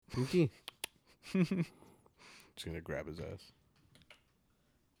Pinky. Just gonna grab his ass.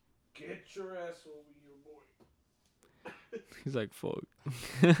 Get your ass over here, boy. He's like, fuck.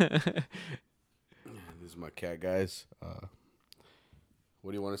 This is my cat, guys.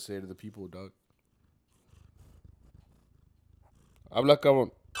 What do you want to say to the people, dog? Habla,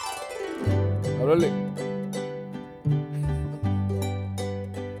 cabrón. Háblale.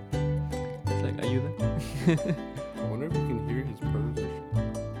 It's like, ayuda. I wonder if you can hear his purrs.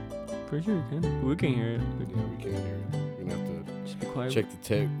 Pretty sure you can. We can hear it. Yeah, we can't hear it. We're gonna have to Just be quiet. check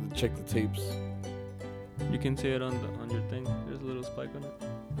the tapes. You can see it on your thing. There's a little spike on it.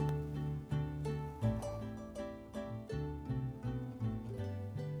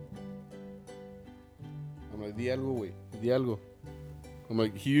 I'm like, di algo, güey. Di algo. I'm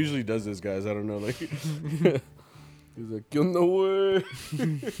like, he usually does this, guys. I don't know. Like, he's like, ¿qué onda, güey?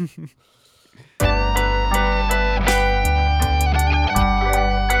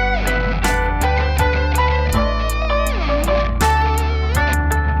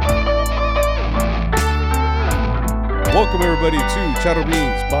 Welcome, everybody, to Chato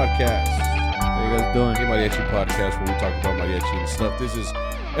Beans Podcast. How you guys doing? Hey, Mariachi Podcast, where we talk about mariachi and stuff. This is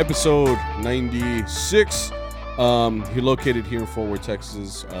episode 96. You're located here in Fort Worth,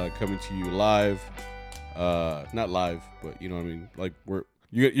 Texas, coming to you live. Not live, but you know what I mean. Like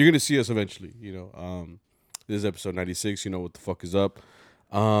you're gonna see us eventually. You know. This is episode 96. You know what the fuck is up.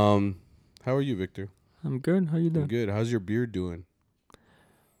 How are you, Victor? I'm good. How you I'm doing? good. How's your beard doing?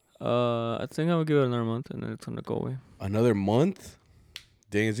 I think I'm gonna give it another month and then it's gonna go away. Another month?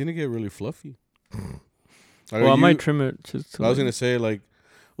 Dang, it's gonna get really fluffy. Well, I might trim it just to I was gonna say like,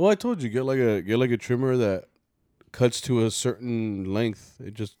 well, I told you get like a trimmer that cuts to a certain length.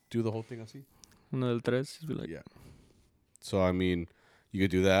 It just do the whole thing. I see. uno del tres, just be like, Yeah. So I mean, you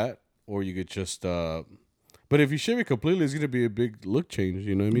could do that, or you could just. But if you shave it completely, it's gonna be a big look change.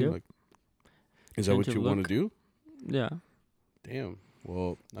 You know what I mean? Yep. Like, is that what Change you of want to look. do? yeah. Damn.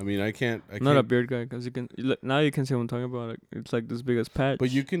 Well, I mean, I can't. I'm not a beard guy because now you can see what I'm talking about. Like, it's like this big as patch. But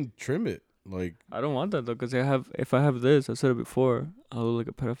you can trim it. Like, I don't want that though because if I have this, I said it before, I'll look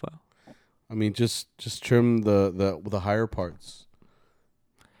like a pedophile. I mean, just trim the higher parts.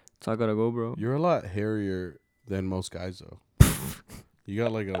 So I gotta go, bro. You're a lot hairier than most guys, though. You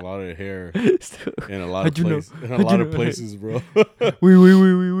got like a lot of hair in a lot of places. In a lot of places, bro. Wait.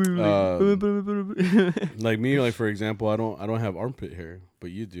 Like me, like for example, I don't have armpit hair,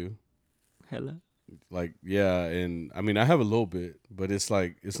 but you do. Hella. Like yeah, and I mean I have a little bit, but it's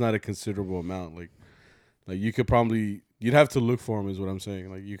like it's not a considerable amount. Like you could probably you'd have to look for them, is what I'm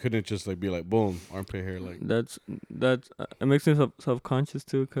saying. Like you couldn't just like be like boom armpit hair. Like That's it makes me self-conscious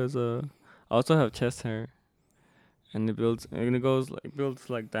too because I also have chest hair, and it builds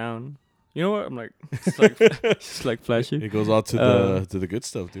like down. You know what? I'm like it's like flashy. it goes all to the good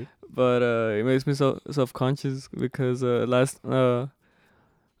stuff, dude. But it makes me self-conscious because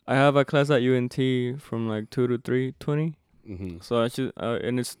I have a class at UNT from like 2 to 3:20. Mm-hmm. So I should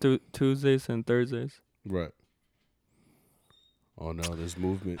and it's Tuesdays and Thursdays. Right. Oh no, there's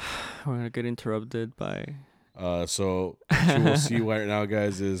movement. We're gonna get interrupted by. So what you will see right now,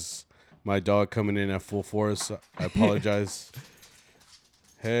 guys, is my dog coming in at full force. I apologize.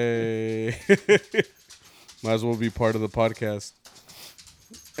 Hey, might as well be part of the podcast.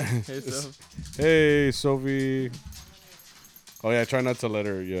 Hey, so. Hey, Sophie. Oh yeah, try not to let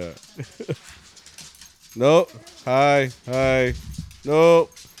her. Yeah. Nope. Hi.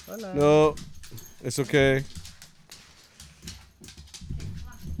 Nope. Hola. No. It's okay.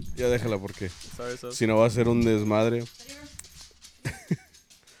 Ya déjala porque Sorry, so. si no va a ser un desmadre.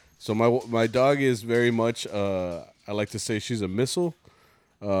 So my dog is very much I like to say she's a missile.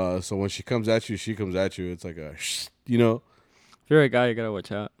 So when she comes at you, It's like a you know. If you're a guy, you gotta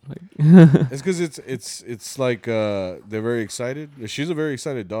watch out. Like It's because it's like they're very excited. She's a very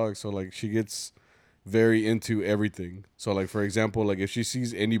excited dog, so like she gets very into everything. So like for example, like if she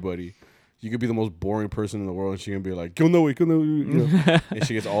sees anybody, you could be the most boring person in the world, and she can be like, "Go no way," you know, and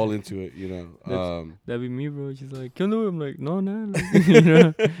she gets all into it, you know. That'd be me, bro. She's like, "Can do it." I'm like, "No, nah." Like, you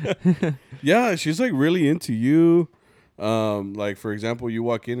know? Yeah, she's like really into you. Like for example, you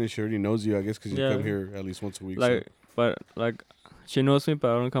walk in and she already knows you, I guess, because you come here at least once a week. Like, but like, she knows me, but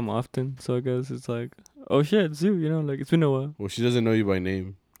I don't come often. So I guess it's like, oh shit, it's you. You know, like it's been a while. Well, she doesn't know you by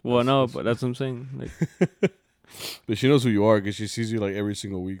name. Well, no, but that's what I'm saying. Like, but she knows who you are because she sees you like every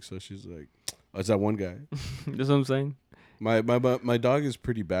single week. So she's like, oh, it's that one guy. That's what I'm saying. My dog is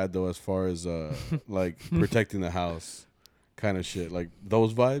pretty bad though, as far as like protecting the house, kind of shit. Like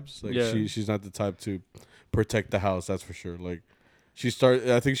those vibes. Like Yeah. she's not the type to protect the house. That's for sure. Like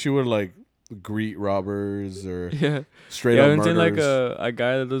I think she would like greet robbers or Yeah. straight Yeah, I up haven't seen like murders. a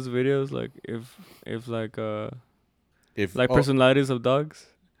guy that does videos like if If like oh, personalities of dogs,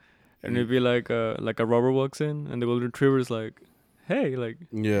 and y- it'd be like a robber walks in and the golden retriever's like, hey, like,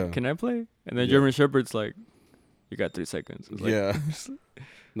 yeah, can I play? And then yeah, German Shepherd's like, you got 3 seconds. It's like, yeah.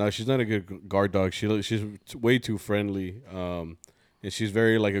 No, she's not a good guard dog. She's way too friendly. And she's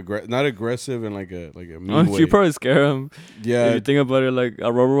very like not aggressive in like a mean oh, way. you probably scare him. If Yeah, you think about it, like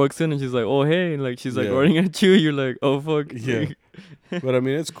a robber walks in and she's like, oh hey, and like she's like yeah, running at you. You're like, oh fuck. yeah. But I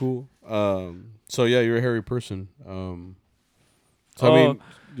mean, it's cool. So yeah, you're a hairy person. So I Oh, mean,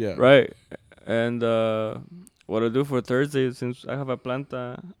 yeah, right. And what I do for Thursday, since I have a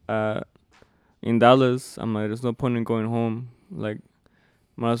planta in Dallas, I'm like, there's no point in going home. Like,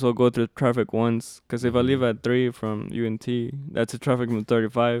 might as well go through traffic once. Cause if I leave at 3 from UNT, that's a traffic from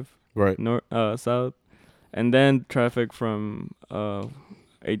 35 right, north south, and then traffic from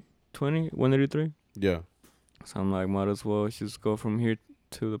 820 183. yeah. So I'm like, might as well just go from here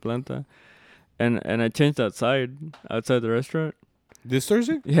to the planta. And I changed outside the restaurant. This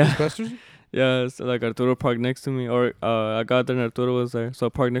Thursday, Yeah. this past Thursday. Yeah, so like Arturo parked next to me, or I got there and Arturo was there, so I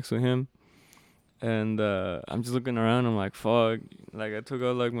parked next to him, and I'm just looking around. I'm like, fuck, like I took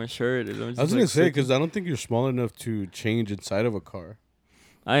out like my shirt. And I'm just, I was like, gonna say sitting. because I don't think you're small enough to change inside of a car.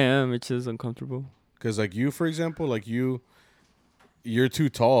 I am. It's just uncomfortable. Because like you, for example, like you're too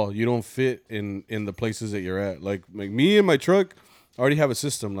tall. You don't fit in the places that you're at. Like me and my truck, I already have a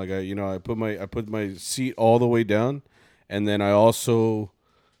system. Like I put my seat all the way down, and then I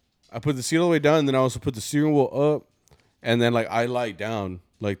put the seat all the way down, and then I also put the steering wheel up, and then like I lie down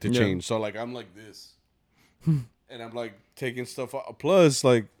like to Yeah. change. So like I'm like this, and I'm like taking stuff out. Plus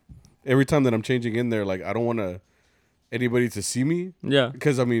like every time that I'm changing in there, like I don't want anybody to see me Yeah.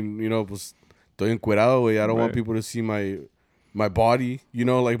 because I mean pues estoy encuerado, güey. I don't want Right. people to see my body.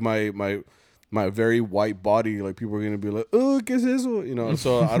 Like my very white body. Like people are gonna be like, oh, ¿qué es eso?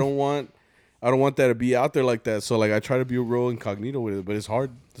 So I don't want that to be out there like that. So like I try to be real incognito with it, but it's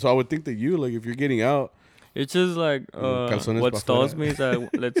hard. So I would think that you like if you're getting out, It's just like calzones what pa' stalls fuera. me is that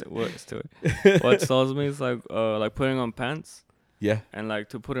let's do it. What stalls me is like putting on pants yeah, and like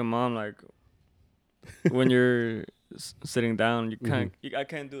to put them on like when you're sitting down, you can't. I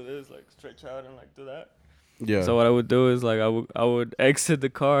can't do this like stretch out and like do that. yeah. So what I would do is like I would exit the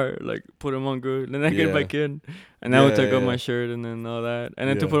car, like put them on good, then I get Yeah. back in, and then I would take off Yeah. my shirt and then all that, and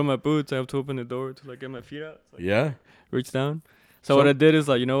then to Yeah. put on my boots, I have to open the door to like get my feet out, so, like, Yeah. reach down. So what I did is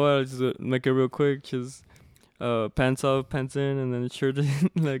like, you know what, I'll just make it real quick, just pants off, pants in, and then shirt in,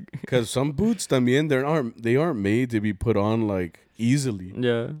 like Because some boots también they aren't made to be put on like easily.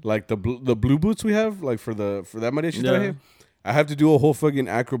 yeah, Like the blue boots we have, like for that mariachi that I yeah, have, I have to do a whole fucking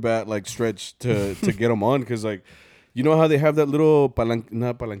acrobat like stretch to get them on because like, you know how they have that little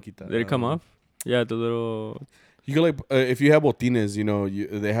not palanquita. did it come off? Yeah, the little You can like if you have botines,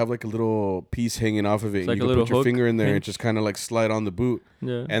 they have like a little piece hanging off of it. It's And like you a can little put your hook finger in there thing. and just kind of like slide on the boot.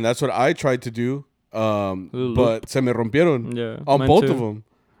 yeah, And that's what I tried to do. Little But se me rompieron yeah, on mine both too. of them.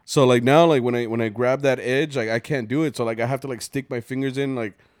 So like now, like when I grab that edge, like I can't do it. So like I have to like stick my fingers in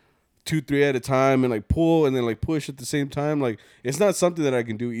like 2-3 at a time and like pull and then like push at the same time. Like it's not something that I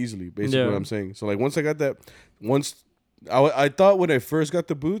can do easily. Basically, Yeah. what I'm saying. So like once I got that, I thought when I first got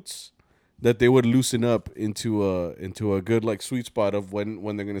the boots that they would loosen up into a good like sweet spot of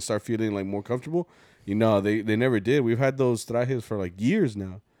when they're gonna start feeling like more comfortable. They never did. We've had those trajes for like years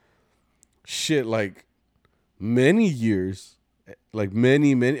now. Shit, like many years, like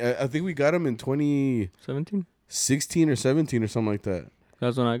many. I think we got them in 2016 17. or 17 or something like that.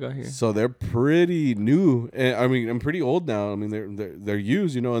 That's when I got here. So they're pretty new. And I mean, I'm pretty old now. I mean, they're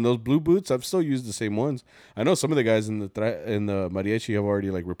used, and those blue boots, I've still used the same ones. I know some of the guys in the mariachi have already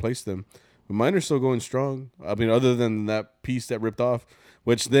like replaced them, but mine are still going strong. I mean, other than that piece that ripped off,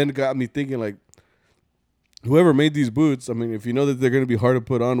 which then got me thinking like, whoever made these boots, I mean, if you know that they're going to be hard to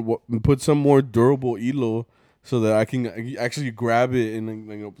put on, put some more durable hilo so that I can actually grab it and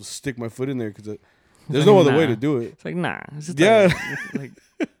like, stick my foot in there because there's no other way to do it. It's like nah. It's just Yeah. like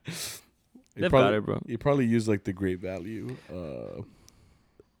You they've got it, bro. You probably use like the great value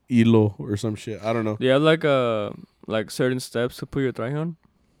hilo or some shit. I don't know. Do you have like certain steps to put your traje on?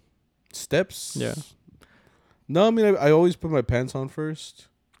 Steps? Yeah. No, I mean, I always put my pants on first.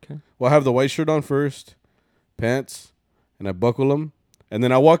 Okay. Well, I have the white shirt on first, pants, and I buckle them. And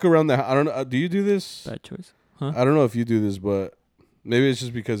then I walk around I don't know. Do you do this? Bad choice. Huh? I don't know if you do this, but maybe it's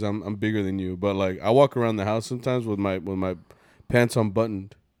just because I'm bigger than you. But like, I walk around the house sometimes with my pants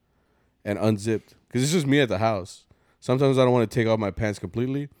unbuttoned and unzipped because it's just me at the house. Sometimes I don't want to take off my pants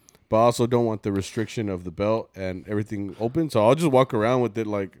completely, but I also don't want the restriction of the belt and everything open. So I'll just walk around with it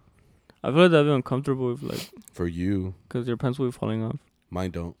like I feel like that'd be uncomfortable if like, For you, cause your pants will be falling off.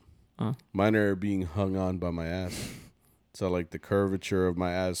 mine don't. Oh. Mine are being hung on by my ass. So like the curvature of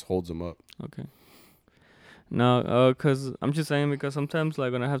my ass holds them up. Okay. No, cause I'm just saying because sometimes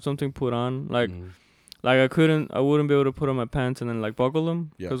like when I have something put on, like I wouldn't be able to put on my pants and then like buckle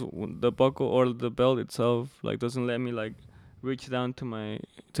them, Yeah. cause the buckle or the belt itself like doesn't let me like reach down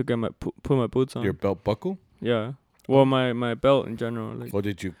to get my put my boots on. Your belt buckle? Yeah. Well, my belt in general, like Or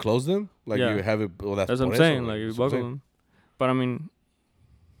did you close them? Like Yeah. you have it? Well, that's what I'm por saying. eso, Like you that's what I'm buckle saying. them, but I mean,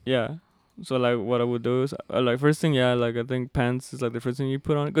 yeah. So like what I would do is like first thing, yeah, like I think pants is like the first thing you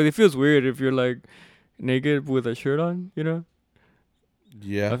put on, cause it feels weird if you're like naked with a shirt on, you know.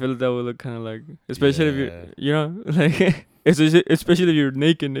 Yeah. I feel like that would look kind of like, especially if Yeah. you know, like, especially if you're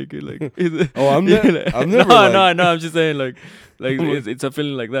naked, like. Oh, I'm yeah, never. like- I'm never. No, like, no. I'm just saying, like it's a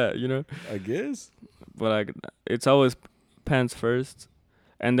feeling like that, you know. I guess. But like, it's always pants first,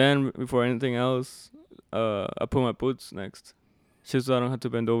 and then before anything else, I put my boots next, just so I don't have to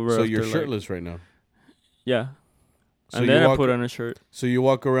bend over. So after, you're like- shirtless right now. Yeah, So and you then I walk. put on a shirt. So you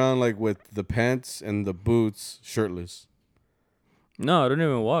walk around like with the pants and the boots shirtless. No, I don't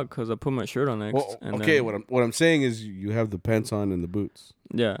even walk because I put my shirt on next. Well, and okay. then- What I'm saying is you have the pants on and the boots,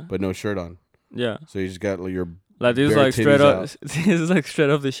 Yeah, but no shirt on. yeah. So you just got like your. Like this is bare like straight titties up. out. This is like straight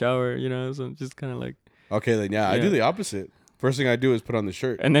off the shower, you know. So I'm just kind of like, Okay, then yeah, I do Yeah. the opposite. First thing I do is put on the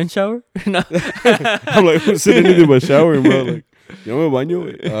shirt. and then shower. No. I'm like, I'm sitting in my showering, bro. Like, you know,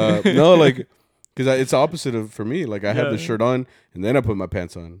 baño. No, like, because it's the opposite of for me. Like, I have the Yeah. shirt on and then I put my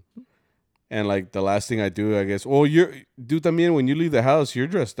pants on. And like the last thing I do, I guess. Well, también when you leave the house, you're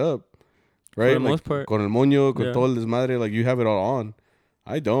dressed up, right? the like, most part. Con el moño, con Yeah. todo el desmadre, like you have it all on.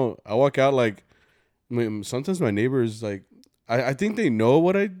 I don't. I walk out like. I mean, sometimes my neighbors like. I think they know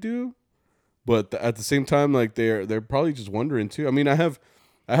what I do, but at the same time, like they're probably just wondering too. I mean, I have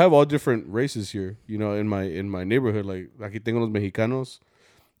all different races here, you know, in my neighborhood. Like aquí tengo los mexicanos.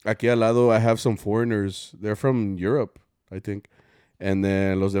 Aquí al lado, I have some foreigners. They're from Europe, I think. And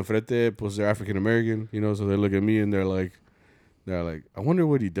then los de frente, pues they're African American, you know. So they look at me and they're like, I wonder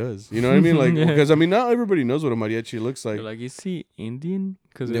what he does. You know what I mean? Like, Yeah. because I mean, not everybody knows what a mariachi looks like. They're like, is he Indian?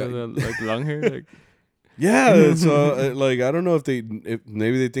 Because Yeah. he has like long hair. Like, Yeah, so like I don't know if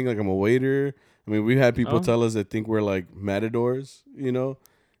maybe they think like I'm a waiter. I mean, we've had people Oh. tell us that think we're like matadors, you know,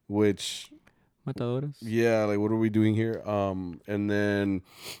 which matadoras. yeah, like what are we doing here? And then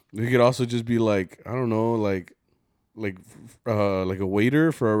we could also just be like I don't know, like a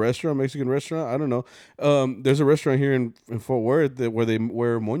waiter for a restaurant, Mexican restaurant. I don't know. There's a restaurant here in Fort Worth where they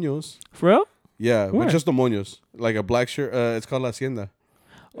wear moños. For real? Yeah, Where? but just the moños, like a black shirt. It's called La Hacienda.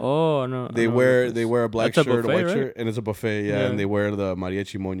 Oh no. I They know wear what it they is. wear a black That's a shirt, a buffet, white right? shirt, and it's a buffet. Yeah, Yeah. and they wear the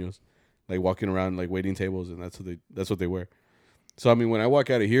mariachi moños, like walking around like waiting tables, and that's what they wear. So I mean, when I walk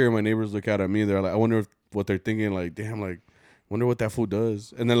out of here, my neighbors look out at me. They're like, I wonder what they're thinking. Like, damn, like, wonder what that food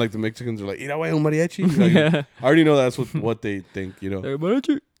does. And then like the Mexicans are like, "Ira, güey, un mariachi." Like, Yeah. I already know that's what they think. You know. Like,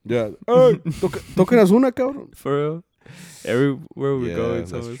 mariachi. Yeah. Tócanos una, cabrón. For real. Everywhere we go,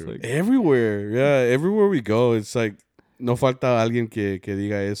 it's that's always true. like. Everywhere. Yeah, everywhere we go, it's like no falta alguien que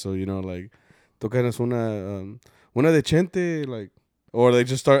diga eso, you know, like tócanos una de chente, like, or they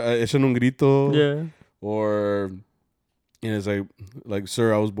just start echan un grito, Yeah. or and it's like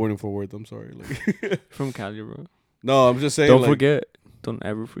sir, I was born in Fort Worth, I'm sorry, like From Cali, bro. no, I'm just saying, Don't like, forget. Don't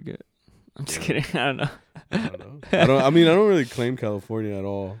ever forget. I'm just kidding. I don't know. I don't know. I don't really claim California at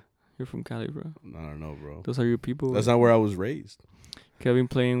all. You're from Cali, bro. I don't know, bro. Those are your people. That's not where I was raised. Could have been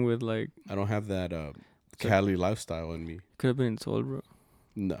playing with like. I don't have that Cali lifestyle in me. Could have been in Seoul, bro.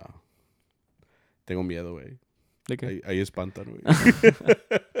 No. Tengo miedo, güey. Like Ahí espantan, güey.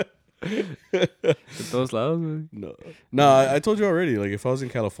 de todos lados, güey. No, I told you already. Like, if I was in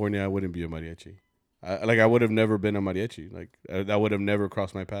California, I wouldn't be a mariachi. I would have never been a mariachi. Like, that would have never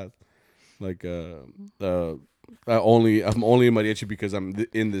crossed my path. Like, I'm only a mariachi because I'm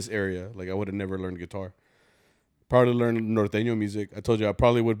in this area. Like, I would have never learned guitar. Probably learned norteño music. I told you I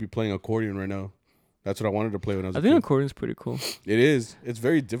probably would be playing accordion right now. That's what I wanted to play when I was I a think kid. accordion's pretty cool. It is. It's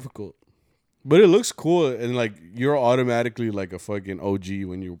very difficult. But it looks cool, and like you're automatically like a fucking OG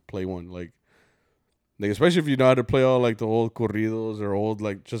when you play one. Like especially if you know how to play all like the old corridos or old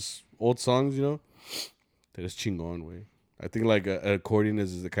like just old songs, you know. That is chingon, way. I think like an accordion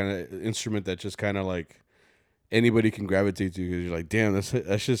is the kind of instrument that just kind of like anybody can gravitate to because you're like, damn,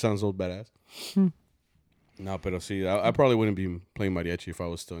 that shit sounds so badass. No, pero see, I probably wouldn't be playing mariachi if I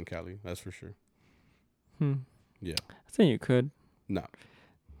was still in Cali. That's for sure. Yeah. I think you could. No.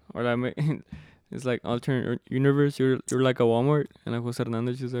 Or like it's like alternate universe. You're like a Walmart, and like Jose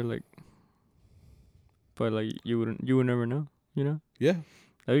Hernandez is there, like. But like you would never know, you know. Yeah.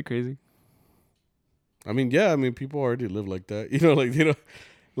 That'd be crazy. I mean, yeah, I mean, people already live like that. You know, like, you know,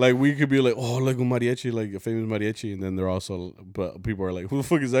 like we could be like, oh, like a mariachi, like a famous mariachi, and then they're also, but people are like, who the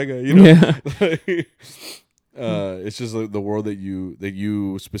fuck is that guy? You know, Yeah. like, it's just like the world that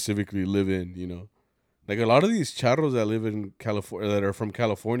you specifically live in. You know, like a lot of these charros that live in California that are from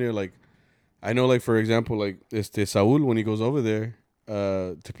California, like I know, like for example, like Saul when he goes over there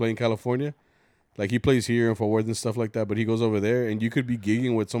to play in California. Like he plays here in Fort Worth and stuff like that, but he goes over there, and you could be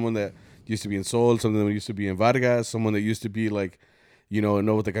gigging with someone that used to be in Seoul, someone that used to be in Vargas, someone that used to be like, you know,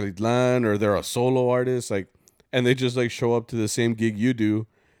 Nova Tecalitlan, or they're a solo artist, like, and they just like show up to the same gig you do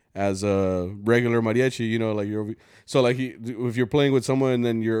as a regular mariachi, you know, like you're so like if you're playing with someone and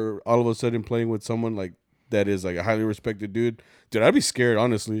then you're all of a sudden playing with someone like that is like a highly respected dude, I'd be scared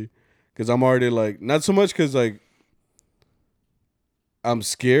honestly, because I'm already like not so much because like I'm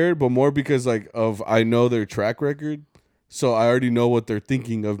scared, but more because like of I know their track record, so I already know what they're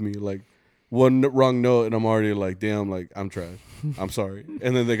thinking of me. Like one wrong note, and I'm already like, damn, like I'm trash. I'm sorry.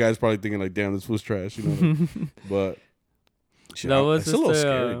 And then the guy's probably thinking like, damn, this was trash, you know. Like, but shit, That was it's a little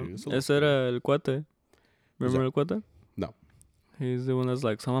scary, dude. It's a little ese era el cuate. Who's Remember el cuate? No. He's the one that's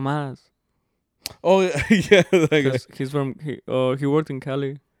like, son mamadas. Oh yeah, yeah. Like, 'Cause he's from, he worked in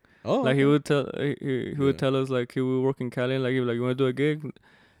Cali. oh, Like okay. he would tell, he would Yeah. tell us like he would work in Cali, and like he'd be like, you want to do a gig?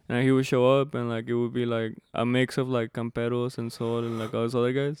 And he would show up, and like it would be like a mix of like Camperos and Soul and like all those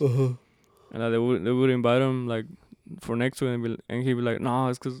other guys. Uh-huh. And like, they would invite him like for next week, and he'd be like, no,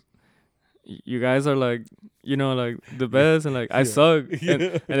 it's 'cause you guys are like, you know, like the best, and like I Yeah. suck.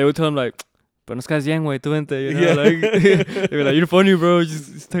 Yeah. And they would tell him like, but nos caes bien, güey, tú vente, you know, Yeah. like they'd be like, you're funny, bro,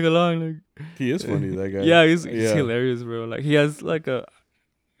 just take along, like. He is funny, that guy. Yeah, he's Yeah. hilarious, bro. Like he has like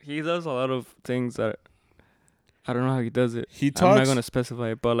he does a lot of things that I don't know how he does it. He I'm not talks. gonna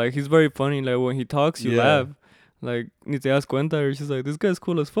specify it, but like he's very funny. Like when he talks, you Yeah. laugh. Like ni te das cuenta, or she's like, this guy's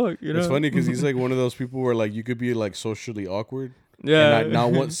cool as fuck. You know, It's funny because he's like one of those people where like you could be like socially awkward yeah, and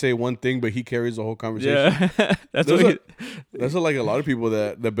not say one thing, but he carries the whole conversation. yeah. That's Those what. That's what, like a lot of people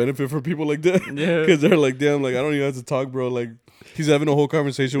that benefit from people like that. Yeah. Because they're like, damn, like I don't even have to talk, bro. Like he's having a whole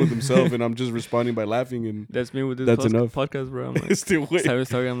conversation with himself, and I'm just responding by laughing, and That's me with this That's enough. podcast, bro. I'm like, it's still way I was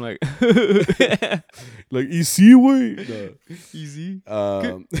talking. I'm like, like easy way. No. easy.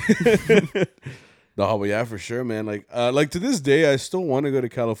 No, but yeah, for sure, man. Like to this day, I still want to go to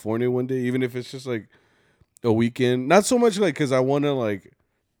California one day, even if it's just like a weekend. Not so much like because I want to like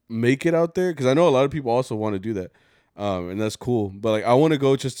make it out there, because I know a lot of people also want to do that, and that's cool. But like I want to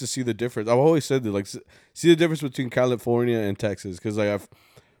go just to see the difference. I've always said that, like see the difference between California and Texas, because like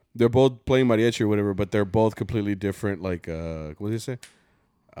they're both playing mariachi or whatever, but they're both completely different. Like what do you say?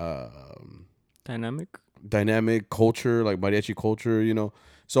 Dynamic. Dynamic culture, like mariachi culture, you know.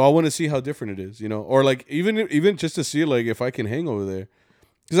 So I want to see how different it is, you know, or like even just to see like if I can hang over there,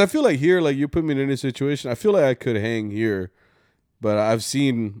 because I feel like here, like you put me in a situation, I feel like I could hang here, but I've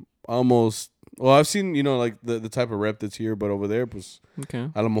seen you know, like the type of rep that's here, but over there, pues Okay.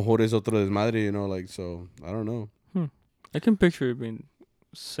 a lo mejor es otro desmadre, you know, like, so I don't know. I can picture it being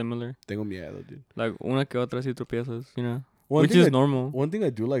similar. Tengo miedo, dude. Like una que otra si tropiezas, you know, One which thing is I- normal. One thing I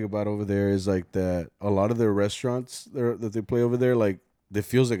do like about over there is like that a lot of their restaurants that they play over there, like it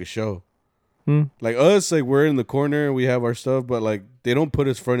feels like a show. Like us, like we're in the corner, we have our stuff, but like they don't put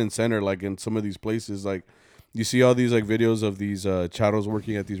us front and center like in some of these places. Like you see all these like videos of these charros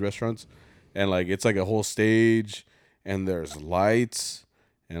working at these restaurants, and like it's like a whole stage, and there's lights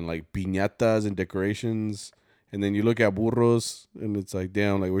and like piñatas and decorations, and then you look at burros, and it's like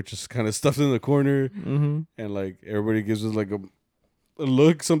damn, like we're just kind of stuffed in the corner, Mm-hmm. and like everybody gives us like a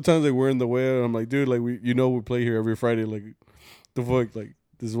look. Sometimes like we're in the way, and I'm like, dude, like we play here every Friday, like the fuck, like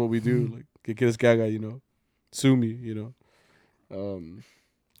this is what we do, like. Que quieres que haga, you know? Sue me, you know?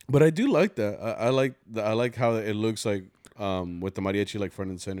 But I do like that. I like how it looks like with the mariachi like front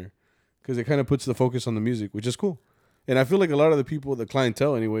and center, because it kind of puts the focus on the music, which is cool. And I feel like a lot of the people, the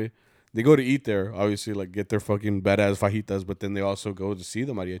clientele anyway, they go to eat there, obviously, like get their fucking badass fajitas, but then they also go to see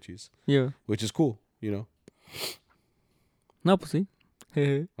the mariachis, Yeah. which is cool, you know? No, pues sí.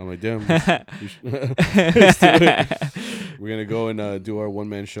 I'm like, damn, we're gonna go and do our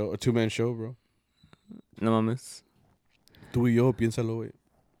one-man show, a two-man show, bro. No mames. Tú y yo, piénsalo, güey.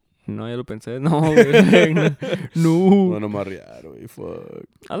 No, ya lo pensé. No, güey. No. No marear, güey. Fuck.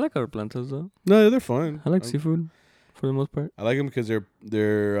 I like our plantas though. No, they're fine. I like seafood for the most part. I like them because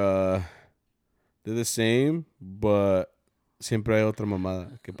they're the same, but siempre hay otra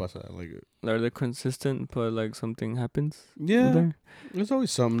mamada. ¿Qué pasa? Like, Are they consistent, but like something happens? yeah, There? there's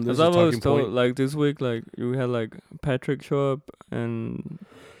always something. There's As a I've always talking told, point. like this week, like you had like Patrick show up and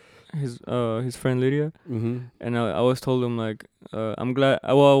his friend Lydia, Mm-hmm. and I always told him like I'm glad.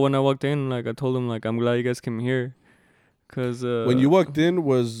 Well, when I walked in, like I told him like I'm glad you guys came here, cause When you walked in,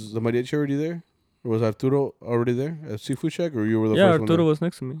 was the mariachi already there? Or was Arturo already there at Seafood Shack, or you were the yeah, first one Arturo there? was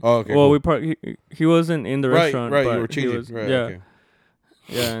next to me. Oh, okay. Well, cool. we parked. He wasn't in the restaurant. Right. But You were he changing. was, Right. yeah, Okay.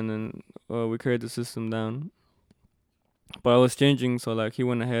 yeah, and then we carried the system down. But I was changing, so like he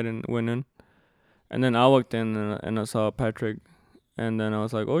went ahead and went in, and then I walked in and I saw Patrick, and then I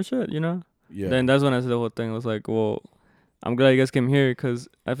was like, oh shit, you know. Yeah. Then that's when I said the whole thing. I was like, well, I'm glad you guys came here because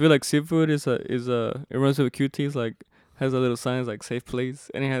I feel like Seafood is it reminds me of QT's like has a little signs like safe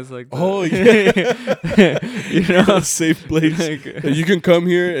place, and it has like Oh yeah. you know, safe place. like, You can come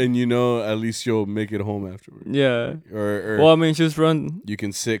here and at least you'll make it home afterwards. yeah. Or Well, I mean, just run you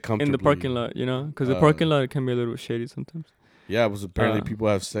can sit comfortably in the parking lot, you know, because the parking lot can be a little shady sometimes. Yeah, because apparently Uh, people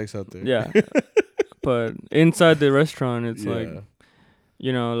have sex out there. Yeah, but inside the restaurant, it's Yeah. like,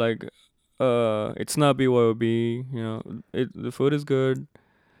 you know, like it's not BYOB. You know, the food is good,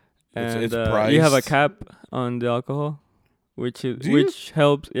 and It's you have a priced. cap on the alcohol, which Do you? which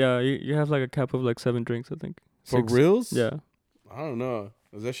helps. Yeah, you have like a cap of like 7 drinks, I think. For 6. reals? Yeah. I don't know.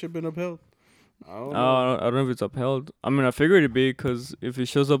 Has that shit been upheld? I don't know. I don't know if it's upheld. I mean, I figured it'd be because if it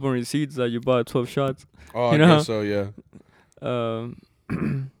shows up on receipts that you bought 12 shots, Oh, you I know? guess so, yeah.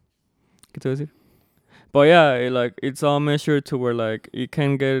 ¿Qué te iba a decir? But yeah, it's all measured to where like it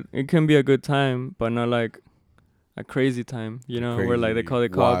can be a good time, but not like a crazy time, you know, where like they Crazy, call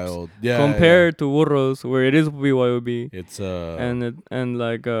it cops. wild. Yeah. Compared to Burros, where it is BYOB, It's and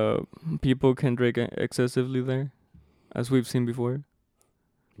like people can drink excessively there, as we've seen before.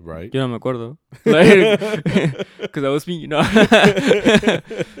 right. Yo no me acuerdo, like, because I was me, you know.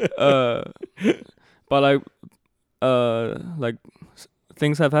 But like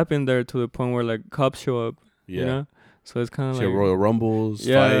things have happened there to the point where like cops show up, Yeah. you know. So it's kind of Shit, like Royal Rumbles,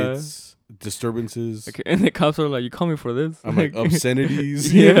 Yeah. fights, disturbances. okay, and the cops are like, "You call me for this?" I'm like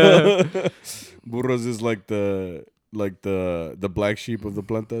obscenities. Yeah. Burros is like the black sheep of the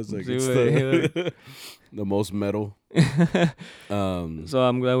plantas. Like Sí, it's güey, the most metal. So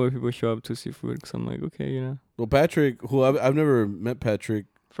I'm glad when people show up to seafood because I'm like, okay, you know. Well, Patrick, who I've never met Patrick.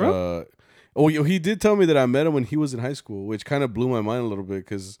 For He did tell me that I met him when he was in high school, which kind of blew my mind a little bit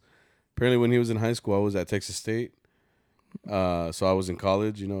because apparently when he was in high school, I was at Texas State. So I was in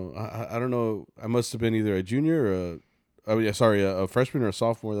college. You know, I don't know. I must have been either a junior or a freshman or a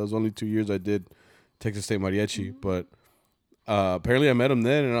sophomore. That was only 2 years I did Texas State Mariachi, but. Apparently I met him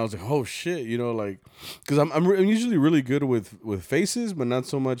then, and I was like, "Oh shit!" You know, like, because I'm usually really good with faces, but not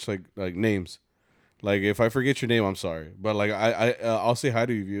so much like names. Like if I forget your name, I'm sorry, but like I'll say hi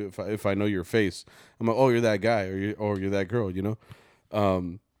to you if I know your face. I'm like, "Oh, you're that guy," or you're that girl, you know.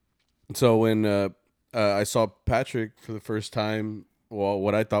 So when I saw Patrick for the first time, well,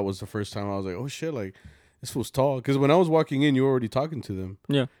 what I thought was the first time, I was like, "Oh shit!" Like this fool's tall. Because when I was walking in, you were already talking to them.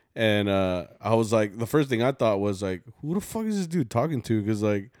 yeah. And I was like, the first thing I thought was like, who the fuck is this dude talking to? Because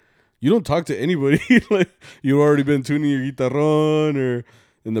like, you don't talk to anybody. Like, you've already been tuning your guitarron or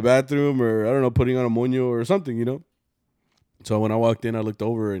in the bathroom or I don't know, putting on a moño or something, you know. So when I walked in, I looked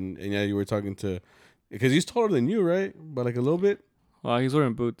over and yeah, you were talking to, because he's taller than you, right? But like a little bit. Well, he's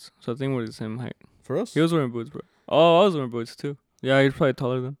wearing boots, so I think we're the same height. For us? He was wearing boots, bro. Oh, I was wearing boots too. Yeah, he's probably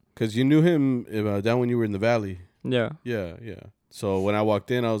taller than. Because you knew him down when you were in the valley. Yeah. Yeah. So when I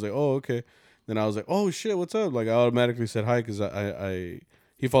walked in, I was like, oh, okay. Then I was like, oh, shit, what's up? Like, I automatically said hi because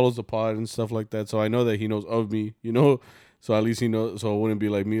he follows the pod and stuff like that. So I know that he knows of me, you know? So at least he knows. So it wouldn't be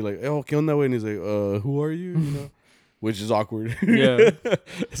like me, like, oh, ¿qué onda, güey? And he's like, who are you? You know? Which is awkward. Yeah.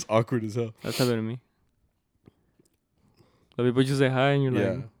 It's awkward as hell. That's happened to me. Like people just say hi and you're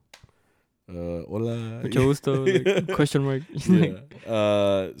like, hola. mucho gusto, like, question mark.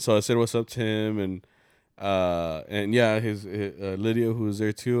 Yeah. So I said what's up to him and yeah, his Lydia, who was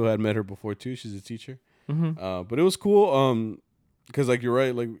there too, I had met her before too. She's a teacher. Mm-hmm. But it was cool. Because like you're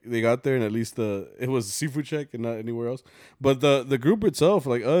right, like they got there and at least it was a Seafood Shack and not anywhere else. But the group itself,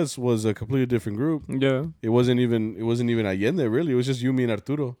 like us, was a completely different group. Yeah. It wasn't even Allende really. It was just you, me, and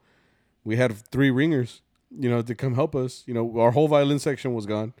Arturo. We had 3 ringers, you know, to come help us. You know, our whole violin section was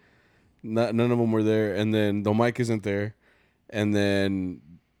gone. None of them were there, and then the mic isn't there, and then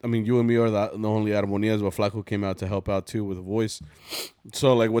I mean you and me are the only armonias, but Flaco came out to help out too with a voice.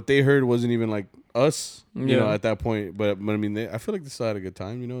 So like what they heard wasn't even like us, you know, at that point. But I mean, I feel like they still had a good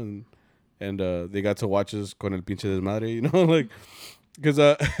time, you know, and they got to watch us con el pinche desmadre, you know, like because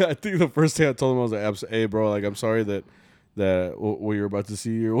I think the first thing I told them I was like, hey bro, like I'm sorry that what you're about to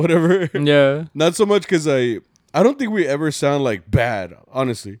see or whatever. Yeah. Not so much because I don't think we ever sound like bad,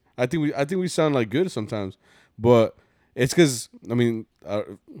 honestly. I think we sound like good sometimes, but It's because, I mean,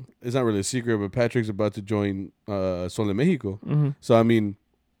 it's not really a secret, but Patrick's about to join Sol de Mexico. Mm-hmm. So, I mean,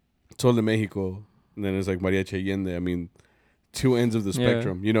 Sol de Mexico, and then it's like Mariachi Allende. I mean, two ends of the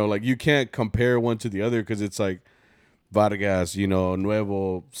spectrum. You know, like you can't compare one to the other because it's like Vargas, you know,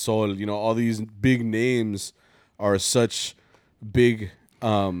 Nuevo, Sol, you know, all these big names are such big.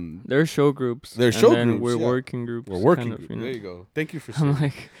 They're show groups. They're show and then groups. We're working groups. We're working kind of, groups. you know. There you go. Thank you for I'm saying.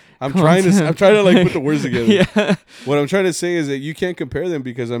 like, I'm trying to like put the words together. yeah. What I'm trying to say is that you can't compare them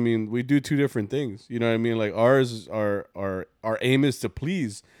because I mean we do two different things. You know what I mean? Like ours, our aim is to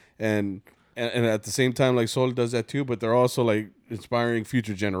please, and at the same time, like Sol does that too. But they're also like inspiring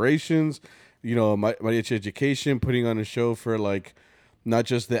future generations. You know, Mariachi Education putting on a show for like not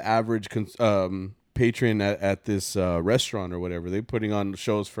just the average patron at this restaurant or whatever. They're putting on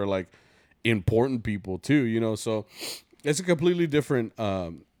shows for like important people too. You know, so it's a completely different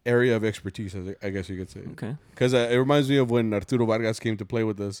area of expertise, I guess you could say. Okay. Because it reminds me of when Arturo Vargas came to play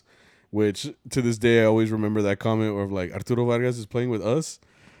with us, which to this day I always remember that comment of like Arturo Vargas is playing with us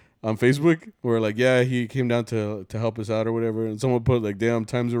on Facebook. Where like, yeah, he came down to help us out or whatever, and someone put like, damn,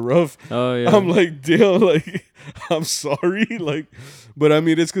 times are rough. Oh yeah. I'm like, damn, like I'm sorry, like, but I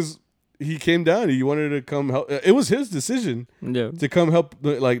mean it's because he came down. He wanted to come help. It was his decision to come help.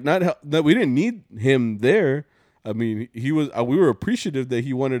 Like not help. That we didn't need him there. I mean, he was. We were appreciative that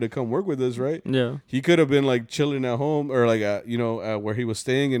he wanted to come work with us, right? Yeah. He could have been like chilling at home or like where he was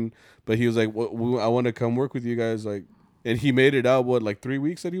staying, but he was like, I want to come work with you guys, like, and he made it out like 3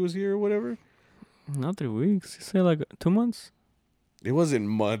 weeks that he was here or whatever. Not 3 weeks. You say like 2 months? It wasn't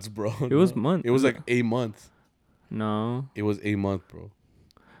months, bro. It was months. It was like a month. No. It was a month, bro.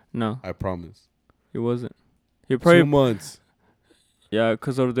 No. I promise. It wasn't. He probably 2 months. Yeah,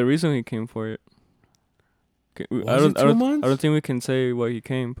 because of the reason he came for it. I Was it 2 months? I don't think we can say why he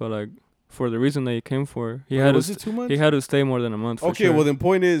came, but like for the reason that he came for, Was it 2 months? He had to stay more than a month. Okay, sure. well then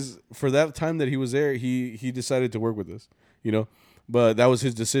point is for that time that he was there, he decided to work with us, you know, but that was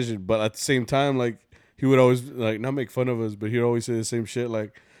his decision. But at the same time, like he would always like not make fun of us, but he'd always say the same shit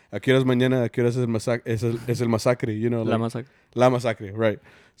like "A qué horas mañana? A qué horas es el masacre?" You know, like, La masacre, right?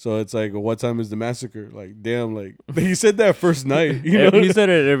 So it's like, what time is the massacre? Like, damn, like he said that first night. You know, he said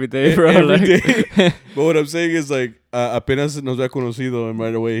it every day, bro. Every like. day. But what I'm saying is like, apenas nos había conocido, and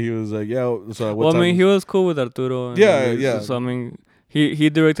right away he was like, yeah. So what time? I mean, he was cool with Arturo. And Yeah. So I mean, he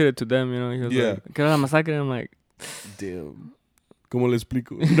directed it to them. You know, he was Yeah. like, "¿Qué era la masacre?" I'm like, damn. ¿Cómo le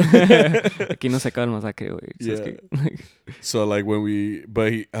explico? Aquí no se acaba el masacre, güey. Yeah. So like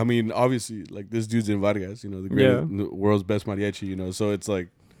I mean, obviously, like this dude's in Vargas, you know, the world's best mariachi, you know. So it's like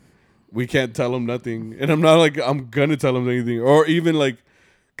we can't tell him nothing, and I'm not like I'm gonna tell him anything, or even like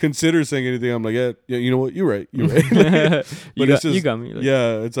consider saying anything. I'm like, yeah, you know what, you're right. But you got me. Like,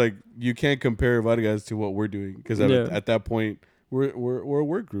 yeah, it's like you can't compare Vargas to what we're doing because at that point we're a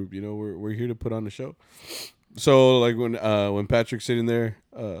work group, you know. We're here to put on the show. So like when Patrick's sitting there,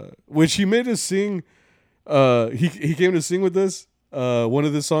 which he made us sing, he came to sing with us one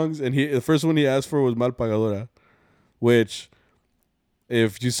of the songs, and the first one he asked for was Mal Pagadora, which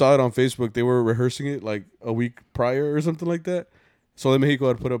if you saw it on Facebook, they were rehearsing it like a week prior or something like that. Sol de Mexico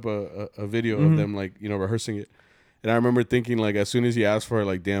had put up a video of them like, you know, rehearsing it. And I remember thinking, like, as soon as he asked for it,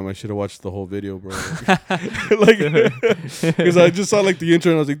 like, damn, I should have watched the whole video, bro. Like, because I just saw, like, the intro,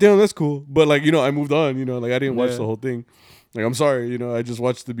 and I was like, damn, that's cool. But, like, you know, I moved on, you know. Like, I didn't watch the whole thing. Like, I'm sorry, you know. I just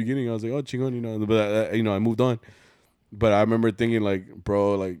watched the beginning. I was like, oh, chingon, you know. But, you know, I moved on. But I remember thinking, like,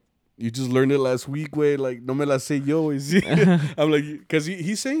 bro, like, you just learned it last week, way. Like, no me la sé yo. I'm like, because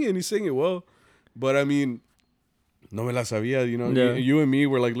he's saying it well. But, I mean, no me la sabía, you know. Yeah. You and me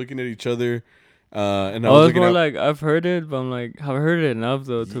were, like, looking at each other. And I was more like, I've heard it, but I'm like, have I heard it enough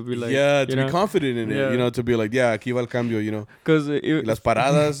though to be like, yeah, to be confident in it, you know, to be like, yeah, aquí va el cambio, you know, because las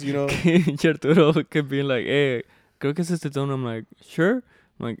paradas, you know. Arturo could be like, hey, creo que es este tono. I'm like, sure.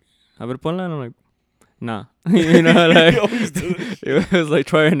 I'm like, a ver, ponla. And I'm like, nah, you know, like it was like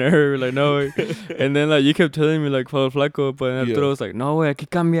try and error, like no way. And then like you kept telling me like Pablo Flaco, but Arturo was like, no way, aquí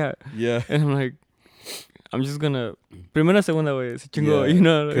cambia. Yeah, and I'm like, I'm just gonna primera segunda way, se chingó, you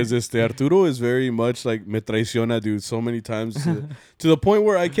know. Because Arturo is very much like me traiciona, dude, so many times to the point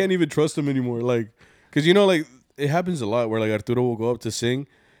where I can't even trust him anymore. Like, because you know, like it happens a lot where like Arturo will go up to sing,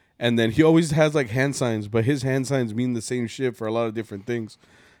 and then he always has like hand signs, but his hand signs mean the same shit for a lot of different things.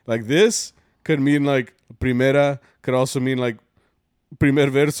 Like this could mean like primera, could also mean like primer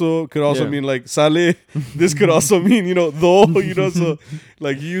verso, could also mean like sale. This could also mean, you know, do, you know. So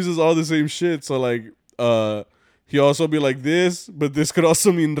like he uses all the same shit. So like. He also be like this, but this could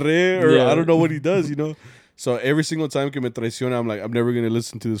also mean re, or I don't know what he does, you know. So every single time que me traiciona, I'm like, I'm never gonna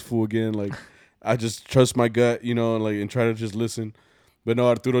listen to this fool again. Like, I just trust my gut, you know, and try to just listen. But no,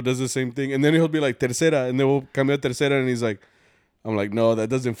 Arturo does the same thing, and then he'll be like tercera, and then we'll cambiar tercera, and he's like, I'm like, no, that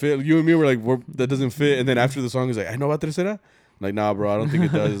doesn't fit. You and me were like, that doesn't fit. And then after the song, he's like, I know about tercera. I'm like, nah, bro, I don't think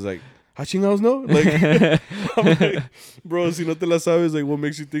it does. He's like, how chingados no? Like, I'm like, bro, si no te la sabes, like, what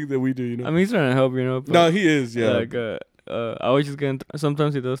makes you think that we do, you know? I mean, he's trying to help, you know. But No, he is, yeah. Like, I always just get.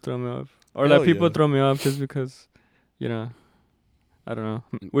 Sometimes he does throw me off, or Hell like people yeah. throw me off just because, you know, I don't know.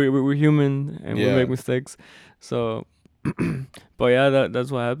 We're human and we Yeah. make mistakes, so. But yeah,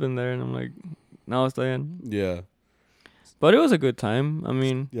 that's what happened there, and I'm like, now it's the end. Yeah. But it was a good time. I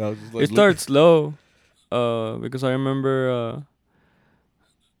mean, Yeah, I was just like, it starts slow, because I remember,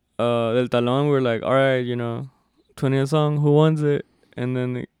 Del Talon, we're like, all right, you know, 20th song, who wants it? And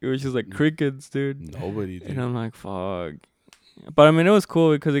then it was just like crickets, dude. Nobody, dude. And I'm like, fuck. But I mean, it was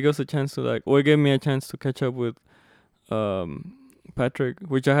cool because it gave us a chance to like, or it gave me a chance to catch up with, Patrick,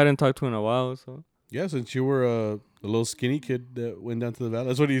 which I hadn't talked to in a while. So Yeah, since you were a little skinny kid that went down to the valley.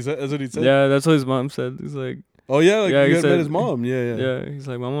 That's what he said. That's what he said. yeah, that's what his mom said. He's like, Oh yeah, like Yeah, he you had met said- his mom. Yeah, yeah. yeah. He's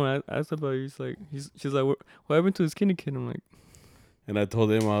like, Mama asked about you. She's like, what happened to the skinny kid? I'm like, And I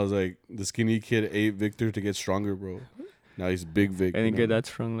told him, I was like, the skinny kid ate Victor to get stronger, bro. Now he's big Vic. I didn't you get know? that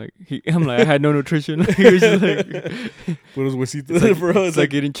strong. Like, I'm like, I had no nutrition. He was just like, Puros huesitos, it's like, bro. it's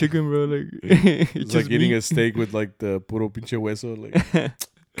like eating chicken, bro. Like, It's like eating a steak with like the puro pinche hueso. Like,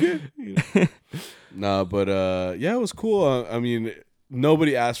 good. You know? Nah, but yeah, it was cool. I mean,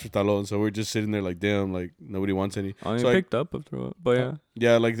 nobody asked for talon, so we're just sitting there like, damn, like nobody wants any. I So I- picked up after a while. But yeah.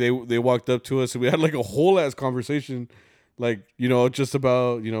 Yeah, like they walked up to us and we had like a whole ass conversation, like, you know, just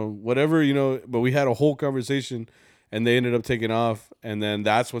about, you know, whatever, you know, but we had a whole conversation and they ended up taking off, and then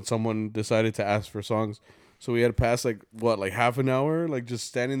that's when someone decided to ask for songs. So we had passed like half an hour, like just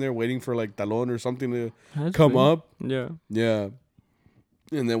standing there waiting for like talon or something to That's come pretty- up. Yeah. Yeah.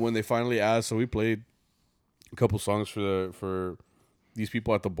 And then when they finally asked, so we played a couple songs for these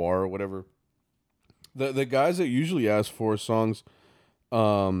people at the bar or whatever. The guys that usually ask for songs,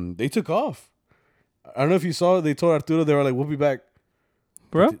 they took off. I don't know if you saw it. They told Arturo they were like, "We'll be back,"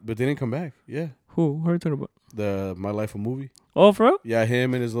 Bro? but they didn't come back. Yeah, Who are you talking about? the My Life a Movie. Oh, for real? Yeah,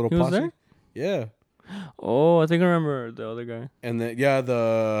 him and his little He was posse. there? Yeah, Oh, I think I remember the other guy. and then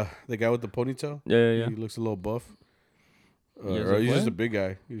the guy with the ponytail. Yeah. He looks a little buff. Yes, Or he's what? just a big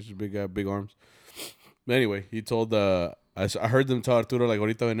guy. He's just a big guy, big arms. But anyway, he told I heard them tell Arturo like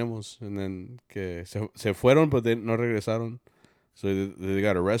ahorita venemos, and then que se fueron, but they no regresaron. So they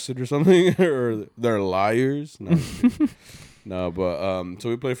got arrested or something, or they're liars. No, I'm just kidding. No, but so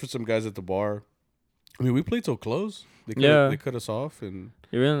we played for some guys at the bar. I mean, we played till close. Yeah. They cut us off, and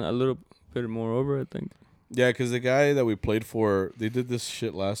Even a little bit more over, I think. yeah, because the guy that we played for, they did this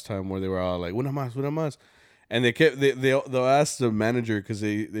shit last time where they were all like una más, and they'll ask the manager because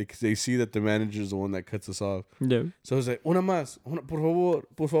they see that the manager is the one that cuts us off. Yeah. So it's like una más,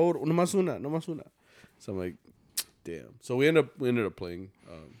 por favor, una más una, no más una. So I'm like, damn. So we ended up playing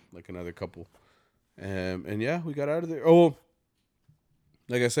like another couple, and yeah, we got out of there. Oh,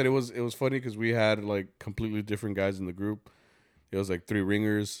 like I said, it was funny because we had like completely different guys in the group. It was like 3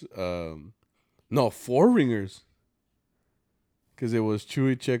 ringers, no 4 ringers, because it was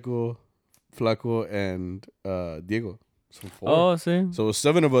Chuy, Checo, Flaco, and Diego. So 4. Oh, same. So it was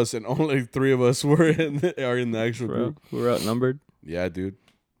 7 of us, and only 3 of us are in the actual Bro, group. we were outnumbered. Yeah, dude.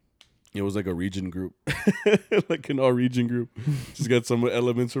 It was like a region group, like an all region group. Just got some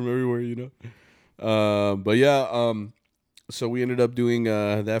elements from everywhere, you know. But yeah, so we ended up doing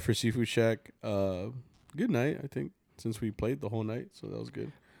that for Seafood Shack. Good night, I think, since we played the whole night, so that was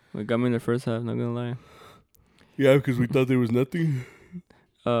good. We got me in the first half, not gonna lie. Yeah, because we thought there was nothing.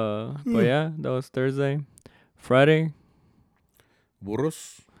 But yeah, that was Thursday. Friday,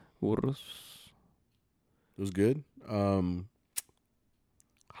 Burros. Burros. It was good.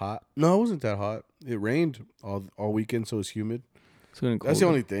 Hot. No, it wasn't that hot. It rained all weekend, so it was humid. It's getting cold. That's the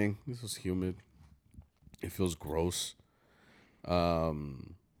only thing. This was humid. It feels gross.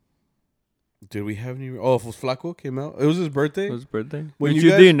 Did we have any? Oh, Flaco came out. It was his birthday. It was his birthday. When Which you you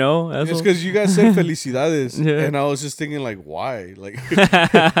guys- didn't know. It's Asshole. because you guys said felicidades, Yeah. and I was just thinking like, why? Like,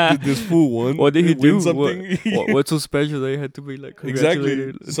 did this fool win? What did he win do? Something? What's so special that he had to be like Exactly.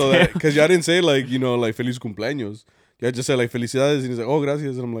 congratulated? So that because y'all didn't say like like feliz cumpleaños. Y'all just said like felicidades, and he's like, oh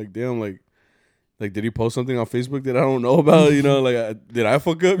gracias, and I'm like, damn, like did he post something on Facebook that I don't know about? You know, like did I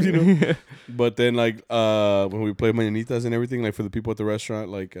fuck up? You know. But then like when we played mañanitas and everything, like for the people at the restaurant,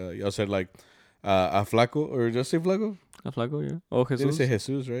 like y'all said like a Flaco, or just say Flaco. A Flaco, yeah. Oh, Didn't Jesus.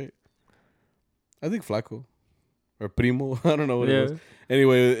 say Jesus, right? I think Flaco or Primo. I don't know what Yeah. it was.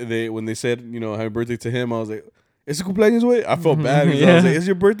 Anyway, when they said happy birthday to him, I was like, It's a cumpleaños, way. I felt bad because I was like, "It's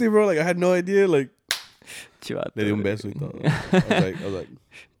your birthday, bro." Like I had no idea. Like, Chivato. le di un beso y todo. I was like,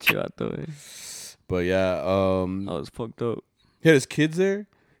 Chivato, eh. but yeah, I was fucked up. he had his kids there.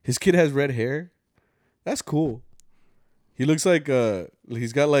 His kid has red hair. That's cool. He looks like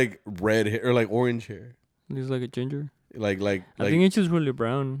he's got like red hair or like orange hair. He's like a ginger. Like I think it's just really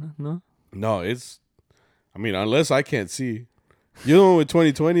brown. No. no, it's. I mean, unless I can't see. You know, with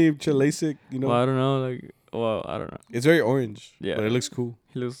 2020 LASIK, you know, Well, I don't know. Like, well, I don't know. it's very orange. Yeah. but it looks cool.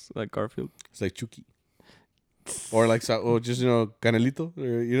 He looks like Garfield. It's like Chucky, or like or just Canelito,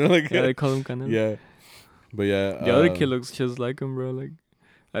 or like Yeah, they call him Canelo. yeah. But yeah, The other kid looks just like him, bro. Like,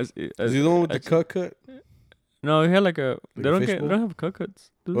 is he the one with the cut? No, he had like a. Like They a don't fishbowl? They don't have cut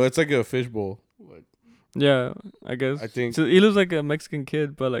cuts. do Well, it's like a fishbowl. Yeah, I guess. I think. So he looks like a Mexican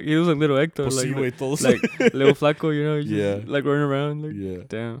kid, but like he looks like little Hector, Pues sí, like güey, todos. like little Flaco, you know, he's Yeah. just like running around, like yeah,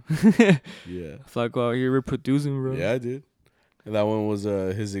 damn. yeah, Flaco out here reproducing, bro. yeah. I did. And that one was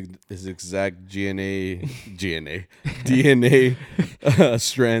his exact DNA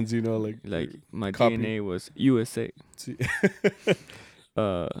strands. You know, Like my Copy. DNA was USA. See.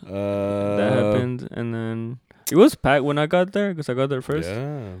 That happened, and then it was packed when I got there because I got there first.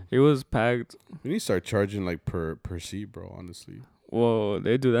 Yeah, It was packed. we need to start charging like per seat, bro. Honestly, Whoa,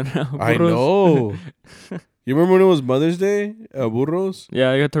 they do that now. I burros. know. You remember when it was Mother's Day, Burros?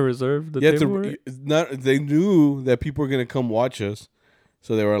 Yeah, you had to reserve the You had table. to. right? Not. They knew that people were gonna come watch us,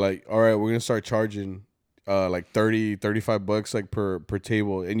 so they were like, "All right, we're gonna start charging, like $35 like per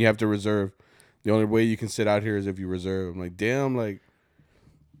table, and you have to reserve. The only way you can sit out here is if you reserve." I'm like, "Damn, like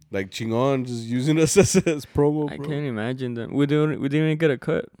chingon, just using us as promo, I bro." can't imagine that. We didn't even get a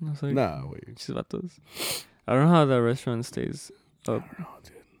cut. I was like, Nah, wait. Chivatos. I don't know how that restaurant stays up. I don't know,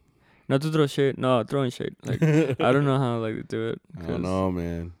 dude. Not to throw shade. No, throwing shade. Like I don't know how like they do it. I don't 'cause- know,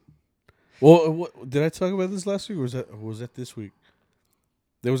 man. Well, did I talk about this last week, or was that this week?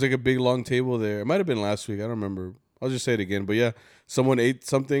 There was like a big long table there. It might have been last week. I don't remember. I'll just say it again. But yeah, someone ate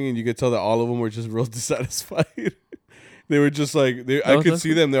something, and you could tell that all of them were just real dissatisfied. They were just like, I was could last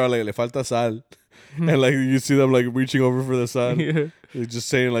see them. They were like, "Le falta sal," and like you see them like reaching over for the sal. yeah. They're just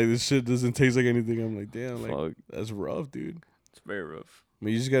saying like, "This shit doesn't taste like anything." I'm like, "Damn, like Fuck. that's rough, dude." It's very rough. I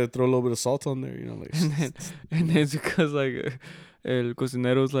mean, you just gotta throw a little bit of salt on there, like. And then it's because like el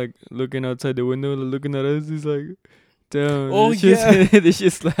cocinero's like looking outside the window, looking at us. He's like, damn. Oh, this shit- yeah. this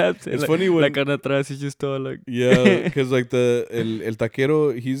shit slaps. It's like, funny when like on atrás, he's just all like, yeah, because like el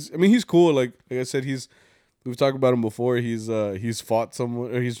taquero, he's cool. Like I said, we've talked about him before. He's fought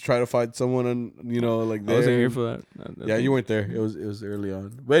someone, or he's tried to fight someone, and like I there. wasn't here for that. Yeah, you weren't there. It was early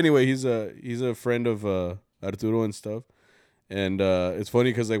on. But anyway, he's a friend of Arturo and stuff. And it's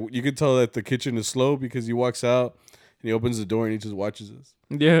funny because like you could tell that the kitchen is slow because he walks out and he opens the door and he just watches us.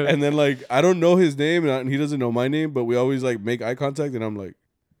 Yeah. And then like I don't know his name and he doesn't know my name, but we always like make eye contact and I'm like,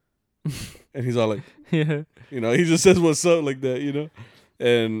 and he's all like, yeah. he just says what's up like that,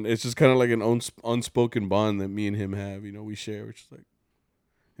 and it's just kind of like an unspoken bond that me and him have, we share, which is like,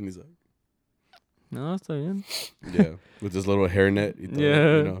 and he's like, No, está bien. yeah, with this little hairnet,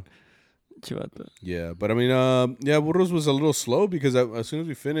 Yeah. Chivato. Yeah, but I mean, Burros was a little slow because as soon as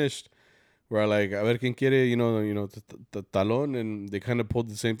we finished, we're like, a ver quién quiere, the talón, and they kind of pulled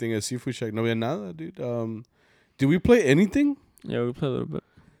the same thing as Seafood Shack. No había nada, dude. Did we play anything? Yeah, we played a little bit.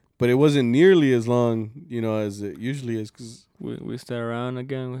 But it wasn't nearly as long, as it usually is. Cause We stayed around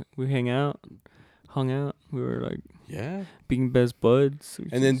again. We hung out. We were like yeah. being best buds.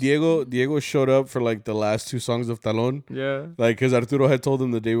 And then Diego showed up for like the last two songs of Talón. Yeah. Like, because Arturo had told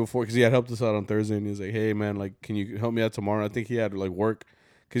him the day before, because he had helped us out on Thursday, and he was like, hey, man, like, can you help me out tomorrow? I think he had like work,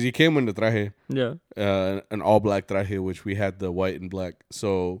 because he came in the traje, Yeah. an all black traje, which we had the white and black.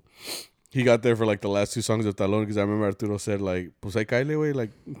 So he got there for like the last two songs of Talón, because I remember Arturo said, like, pues ahí cáele, güey,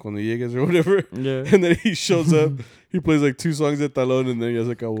 like, cuando llegues or whatever. Yeah. And then he shows up, he plays like two songs at Talón, and then ya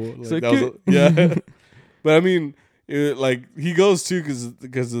se acabó. Like, like, that was yeah. But I mean, like, he goes too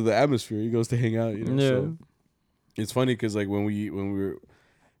because of the atmosphere. He goes to hang out, Yeah. So it's funny because like when we were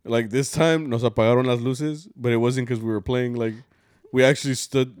like this time nos apagaron las luces, but it wasn't because we were playing. Like we actually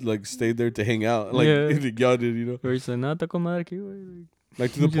stayed there to hang out, like Yeah. y'all did, Where he's like, nah, está con madre aquí, güey.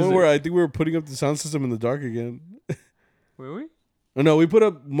 Like to the Just point like- where I think we were putting up the sound system in the dark again. Were we? Oh, no, we put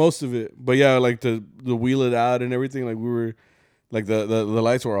up most of it, but yeah, like the wheel it out and everything. Like we were, like the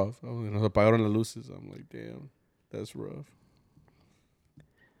lights were off. Nos apagaron las luces. I'm like, damn, that's rough.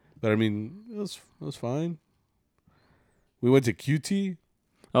 But I mean, it was fine. We went to QT.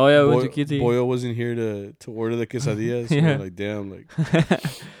 Oh yeah, we went to Kitty. Boyo wasn't here to order the quesadillas. So Yeah. we're like, damn, like.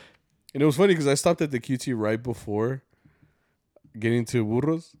 And it was funny because I stopped at the QT right before getting to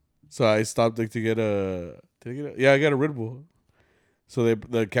Burros. So I stopped like to get a Did I get yeah, I got a Red Bull. So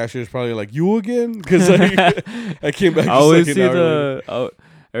the cashier's probably like, you again? Because I came back. I always just see like an hour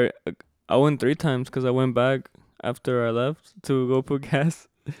later. I went 3 times because I went back after I left to go put gas,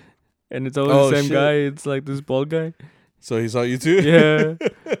 and it's always the same shit. guy. It's like this bald guy. So he saw you too? Yeah.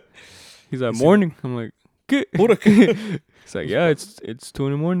 He's like, He morning. I'm like, ¿qué? He's like, yeah, it's 2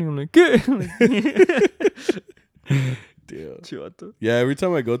 in the morning. I'm like, ¿qué? Damn. Chivato. Yeah, every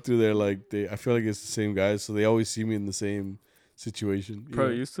time I go through there, like I feel like it's the same guys, so they always see me in the same situation.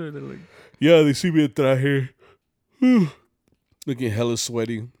 Probably used to it. They're like, yeah, they see me in traje, looking hella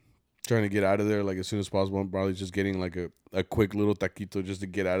sweaty, trying to get out of there like as soon as possible. I'm probably just getting like a quick little taquito just to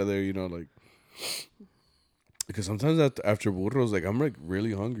get out of there, like. Because sometimes after burros, like I'm like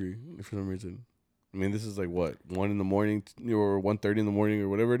really hungry for some reason. I mean, this is like what 1 in the morning or 1:30 in the morning or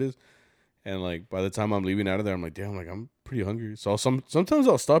whatever it is, and like by the time I'm leaving out of there, I'm like, damn, like I'm pretty hungry. So sometimes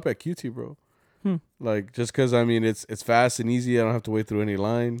I'll stop at QT, bro. Like just because I mean it's fast and easy. I don't have to wait through any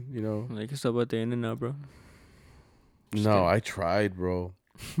line, Like you stop at the In-N-Out, bro. No, I tried, bro.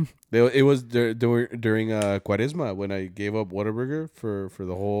 It was during Quaresma when I gave up Whataburger for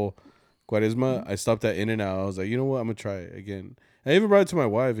the whole Quaresma. I stopped at In-N-Out. I was like, you know what? I'm gonna try it again. I even brought it to my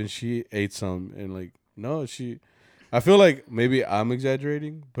wife, and she ate some. And like, no, I feel like maybe I'm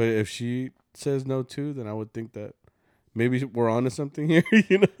exaggerating, but if she says no too, then I would think that maybe we're onto something here.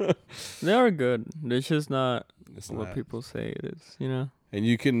 They are good. They're just not It's what not. people say it is. And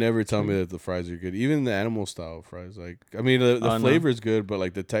you can never tell me that the fries are good. Even the animal style fries, like I mean, the Oh, no. flavor is good, but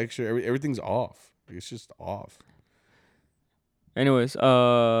like the texture, everything's off. Like, it's just off. Anyways,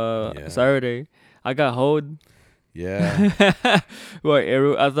 Yeah. Saturday, I got hoed. Yeah.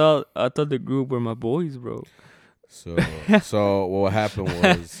 I thought the group were my boys, bro. So what happened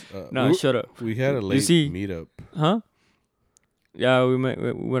was No, shut up. we had a late see- meetup. Huh? Yeah, we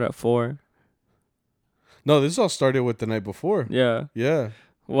went at 4. No, this all started with the night before. Yeah. Yeah.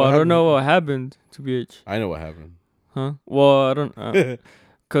 Well, What I don't know happened? what happened to BH. I know what happened. Huh? Well, I don't.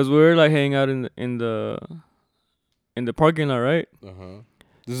 Cause we were like hanging out in the parking lot, right?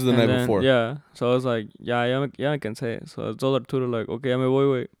 This is the And night then, before. Yeah. So I was like, yeah, I can say it. So I told Arturo like, okay, ya me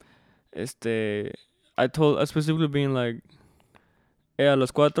voy, güey. I specifically being like, a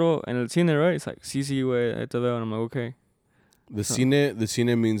las 4 en el cine, right? It's like, sí, güey, ahí te veo. And I'm like, okay. The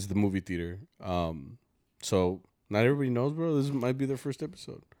cine means the movie theater. So not everybody knows, bro. This might be their first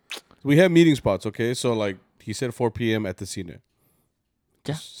episode. We have meeting spots, okay? So like he said 4 p.m. at the cine. Yeah.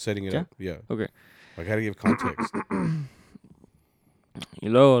 Just setting it Yeah. up. Yeah. Okay. I gotta give context. Y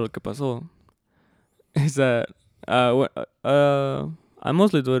luego lo que pasó is that I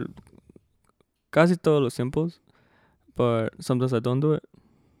mostly do it casi todos los tiempos, but sometimes I don't do it.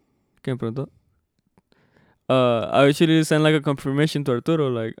 ¿Quién preguntó? I usually send like a confirmation to Arturo,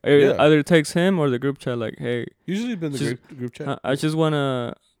 like either text him or the group chat, like, hey. Usually been the Just- group chat. I just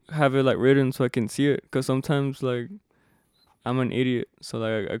wanna have it like written so I can see it, cause sometimes like I'm an idiot, so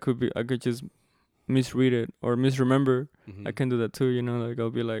like I could just misread it or misremember. Mhm. I can do that too, like I'll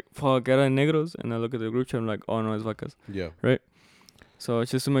be like, fuck, era negros, and I look at the group chat, I'm like, oh no, it's vacas. Yeah. So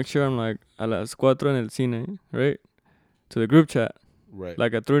just to make sure, I'm like, a las 4 en el cine, right? To the group chat, Right.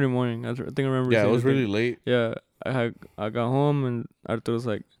 like at 3 in the morning. I think I remember. Yeah, it saying was the thing. really late. Yeah, I got home and Arturo's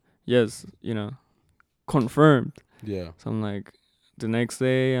like, yes, confirmed. Yeah. So I'm like, the next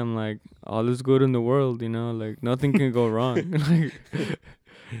day, I'm like, all is good in the world, like nothing can go wrong.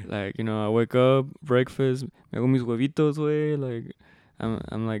 like, I wake up, breakfast, me hago mis huevitos, way. Like,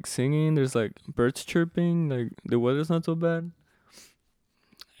 I'm like singing. There's like birds chirping. Like the weather's not so bad.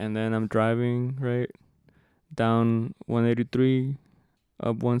 And then I'm driving right down 183,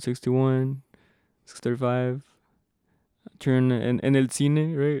 up 161, 635. Turn in el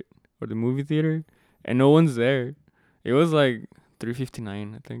cine, right, or the movie theater, and no one's there. It was like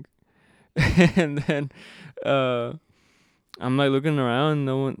 3:59, I think. And then I'm like looking around,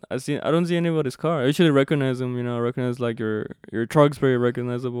 no one. I don't see anybody's car. I usually recognize them, I recognize like your truck's very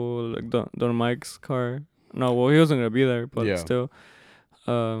recognizable, like Don Mike's car. No, well, he wasn't gonna be there, but Yeah. still.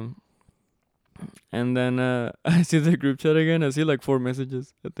 And then I see the group chat again. I see like 4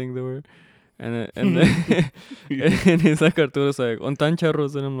 messages, I think they were. And then and he's like, Arturo's like, on tan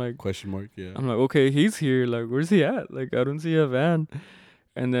charros, and I'm like, Question mark. Yeah. I'm like, okay, he's here. Like, where's he at? Like, I don't see a van.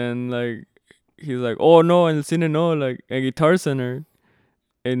 And then like, he's like, oh no, en el cine no, like a Guitar Center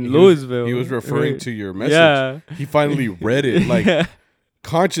in Louisville. He was referring right? to your message. Yeah. He finally read it, like yeah.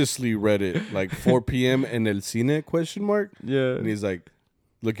 consciously read it, like 4 p.m. in el cine question mark. Yeah. And he's like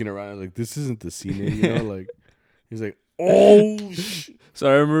looking around, like this isn't the cine, like he's like, oh. So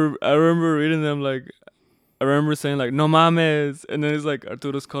I remember reading them like, I remember saying like no mames, and then it's like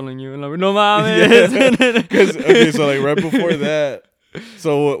Arturo's calling you, and I'm like no mames. Because okay, so like right before that,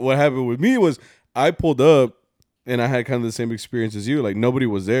 so what happened with me was I pulled up and I had kind of the same experience as you. Like nobody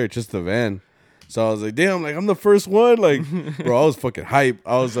was there, just the van. So I was like, damn, like I'm the first one. Like, bro, I was fucking hype.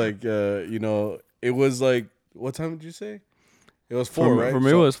 I was like, it was like, what time did you say? It was 4, right? For me,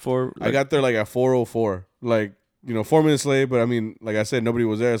 So it was 4. I got there like at 4:04. Like, 4 minutes late, but I mean, like I said, nobody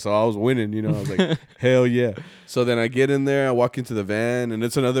was there, so I was winning. I was like, hell yeah. So then I get in there, I walk into the van, and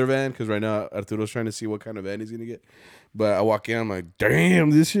it's another van because right now Arturo's trying to see what kind of van he's gonna get. But I walk in, I'm like, damn,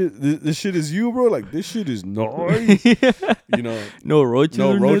 this shit is you, bro. Like this shit is nice. No roaches.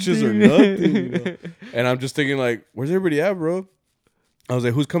 No or roaches or nothing. nothing. And I'm just thinking like, where's everybody at, bro? I was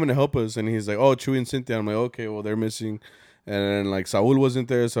like, who's coming to help us? And he's like, oh, Chewy and Cynthia. I'm like, okay, well they're missing. And then like Saul wasn't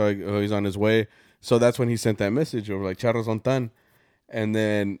there, so he's on his way. So that's when he sent that message over like Charros on tan. And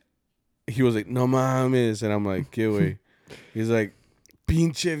then he was like, no mames. And I'm like, ¿qué, güey? He's like,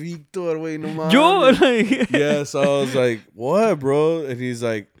 pinche Victor, güey, no mames. Yo, like, Yeah, so I was like, what, bro? And he's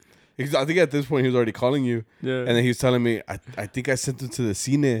like, I think at this point he was already calling you. yeah. And then he was telling me, I think I sent him to the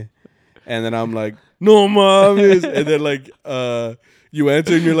cine. And then I'm like, no mames. And then like, you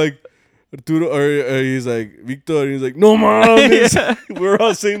answer and you're like, Arturo, or he's like, Victor, and he's like, no mames. Yeah. We're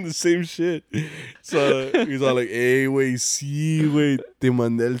all saying the same shit. So he's all like, hey, güey, sí, güey, te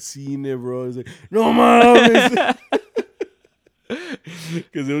mandé al cine, bro. He's like, no mames.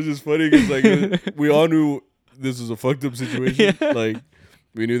 Because it was just funny because like we all knew this was a fucked up situation. Yeah. Like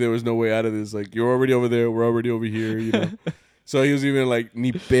we knew there was no way out of this. Like you're already over there, we're already over here. So he was even like,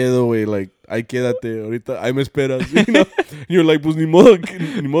 ni pedo, güey. Like, ay, quédate, ahorita, ahí me esperas. You're like, pues ni modo,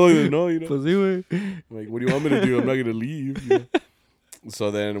 no. Pues sí, güey. Like, what do you want me to do? I'm not gonna leave.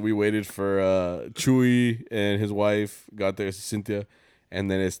 So then we waited for Chuy and his wife got there, Cynthia, and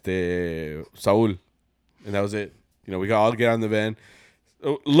then Saul, and that was it. We got all get on the van.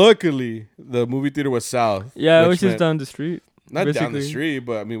 Luckily, the movie theater was south. Yeah, it which was just meant- down the street. Not down the basically. street,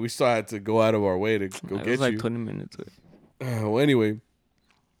 but I mean, we still had to go out of our way to go It get was like you. 20 minutes. Well, anyway,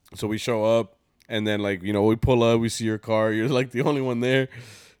 so we show up, and then like we pull up, we see your car. You're like the only one there.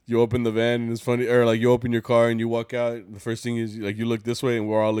 You open the van, and it's funny, or like you open your car and you walk out. The first thing is like you look this way, and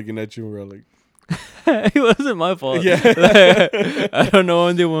we're all looking at you. And we're all like, It wasn't my fault. Yeah. I don't know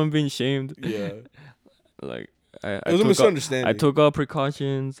when they weren't being shamed. yeah, Like it was a misunderstanding. I took all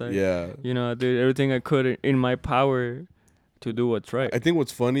precautions. Yeah, I did everything I could in my power to do what's right. I think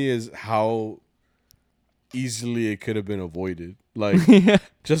what's funny is how easily it could have been avoided. Like Yeah.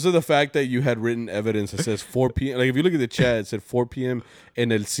 just to the fact that you had written evidence that says 4 p.m. Like if you look at the chat, it said 4 p.m.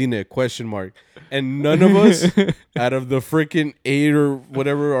 in El Cine ? And none of us out of the freaking 8 or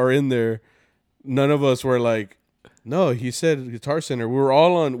whatever are in there, none of us were like, no, he said Guitar Center. We were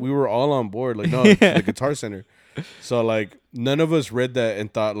all on board. Like, no, it's the Guitar Center. So like none of us read that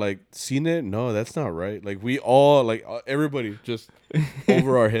and thought like, Cine? No, that's not right. Like we all like everybody just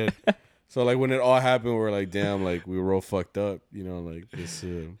over our head. So like when it all happened, we're like, damn, like we were all fucked up, like this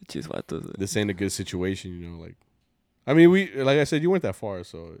this ain't a good situation, like I mean we like I said, you weren't that far,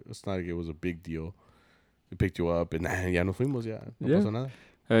 so it's not like it was a big deal. We picked you up and ya nos fuimos, ya no Yeah. pasó nada.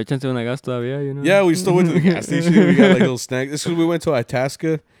 Échense una gas todavía, Yeah, we still went to the gas station. We got like little snacks. This is we went to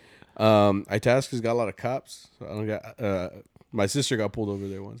Itasca. Itasca's got a lot of cops. So I don't got my sister got pulled over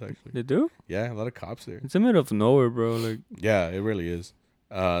there once actually. They do? Yeah, a lot of cops there. It's in the middle of nowhere, bro. Like, Yeah, it really is.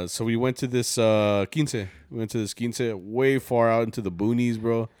 So we went to this quince. We went to this quince way far out into the boonies,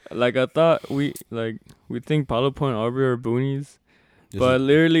 bro. like I thought we think Palo Point, Aubrey are boonies. Just- But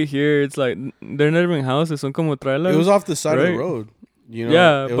literally here, it's like, they're not even houses. Son como trailers. it was off the side of the right? road.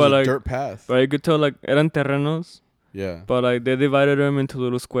 Yeah, it was but a like- dirt path. But you could tell, like, eran terrenos. Yeah. But, like, they divided them into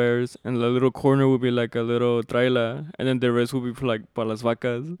little squares. And the little corner would be, like, a little trailer. And then the rest would be, for, like, para las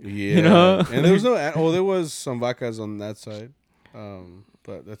vacas. Yeah. know? And there was there was some vacas on that side.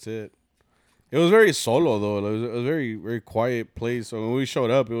 But that's it. It was very solo though. It was a very, very quiet place. So when we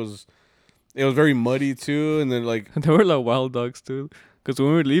showed up, it was very muddy too. And then like, They were, like, wild dogs, too. Because when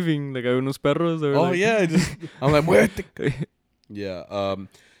we were leaving, like, había unos perros. They were, oh like, yeah, I'm like, muerte. Yeah.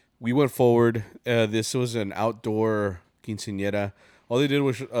 We went forward. This was an outdoor quinceañera. All they did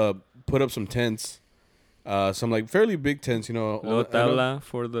was put up some tents. Some like fairly big tents, Little tabla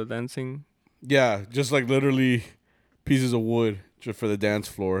for the dancing. Yeah, just like literally pieces of wood just for the dance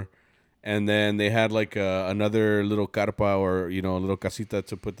floor. And then they had like another little carpa or, a little casita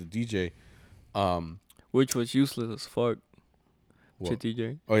to put the DJ. Which was useless as fuck. Well, To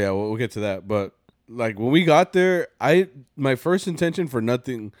DJ. oh, yeah, we'll get to that. But like when we got there, my first intention for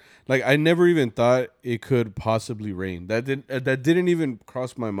nothing, like I never even thought it could possibly rain. That didn't even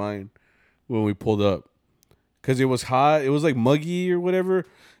cross my mind when we pulled up. because it was hot. It was like muggy or whatever.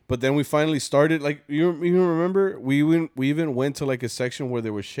 But then we finally started. Like you remember, we even went to like a section where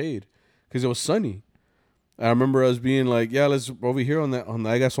there was shade because it was sunny. I remember us being like, yeah, let's over here on the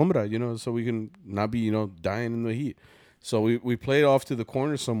Aiga Sombra, you know, so we can not be, you know, dying in the heat. So we played off to the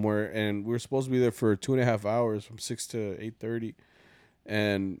corner somewhere, and we were supposed to be there for 2.5 hours from 6 to 8:30.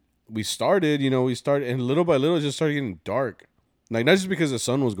 And we started, and little by little it just started getting dark. Like, not just because the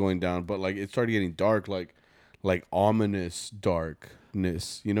sun was going down, but like it started getting dark, like ominous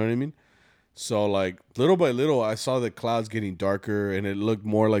darkness. You know what I mean? So like little by little, I saw the clouds getting darker, and it looked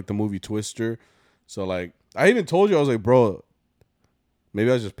more like the movie Twister. So like I even told you, I was like, bro, maybe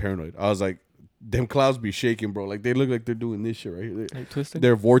I was just paranoid. I was like, them clouds be shaking, bro. Like they look like they're doing this shit right here. Like twisting.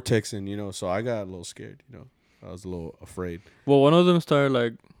 They're vortexing, you know. So I got a little scared, you know. I was a little afraid. Well, one of them started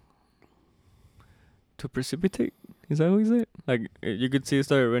like to precipitate. Is that what he said? Like you could see it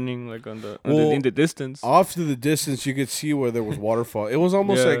started running like in the distance. Off to the distance, you could see where there was waterfall. It was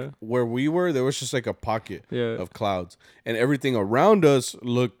almost Yeah. like where we were. There was just like a pocket Yeah. of clouds, and everything around us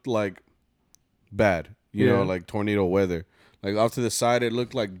looked like bad. You know, Yeah. like tornado weather. Like off to the side, it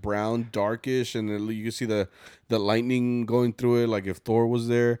looked like brown, darkish, and you could see the lightning going through it, like if Thor was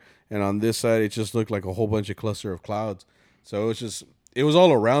there. And on this side, it just looked like a whole bunch of cluster of clouds. So it was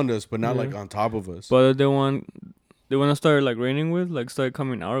all around us, but not Yeah. like on top of us. But the one I started like raining with, like started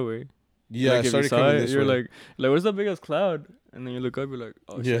coming our way. Yeah, like, it if started you saw coming it, this you're way. like, where's the biggest cloud? And then you look up, you're like,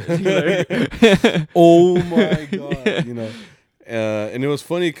 oh Yeah. shit. Like- Oh my god, you know. And it was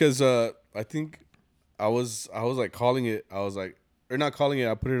funny because I think I was like calling it. I was like, or not calling it.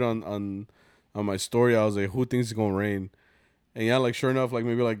 I put it on my story. I was like, who thinks it's gonna rain? And yeah, like sure enough, like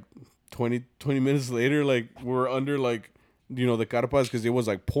maybe like 20 minutes later, like we're under like, you know, the carpas because it was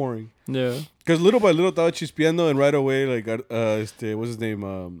like pouring. Yeah. Because little by little estaba chispeando, and right away like what's his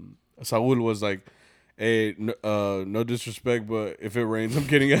name, Saul was like, hey, no disrespect, but if it rains, I'm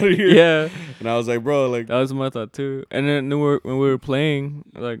getting out of here. Yeah. And I was like, bro, like, That was my thought too. And then when we were playing,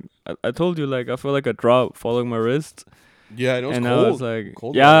 like I told you, like I felt like a drop following my wrist. yeah, it was And cold. I was like,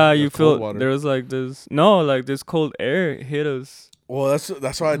 Cold yeah, water. you That's cold feel water. there was like this cold air hit us. Well,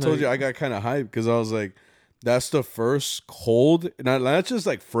 that's why I told you I got kind of hyped because I was like, that's the first cold, not just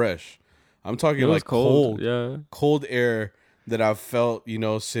like fresh. I'm talking It was like cold, Yeah. cold air that I've felt, you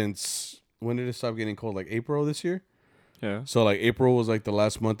know, since when did it stop getting cold? Like April this year. Yeah. So like April was like the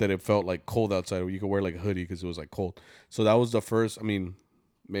last month that it felt like cold outside, where you could wear like a hoodie because it was like cold. So that was the first. I mean,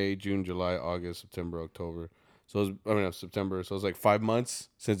 May, June, July, August, September, October. So September. So it was like 5 months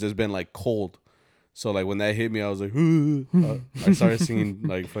since it's been like cold. So like when that hit me, I was like, I started singing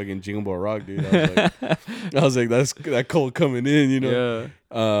like fucking Jingle Bell Rock, dude. I was like, that's that cold coming in, you know.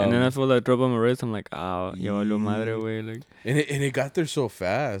 Yeah. And then I felt that drop on my wrist. I'm like, ah, ya valió madre, way. Like, And it got there so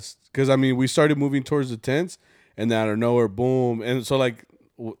fast because I mean we started moving towards the tents, and then out of nowhere, boom. And so like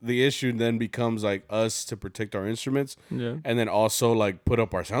the issue then becomes like us to protect our instruments, yeah. and then also like put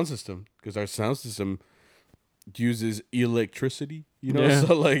up our sound system because our sound system uses electricity, you know. Yeah.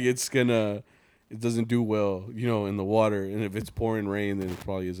 So like it doesn't do well, you know, in the water, and if it's pouring rain, then it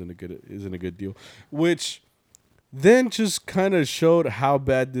probably isn't a good deal. Which then just kind of showed how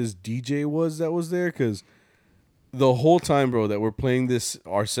bad this DJ was that was there, because the whole time, bro, that we're playing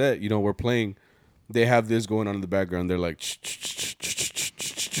our set, you know, they have this going on in the background. They're like,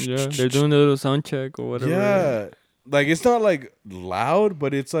 Yeah. They're doing the little sound check or whatever. yeah, like it's not like loud,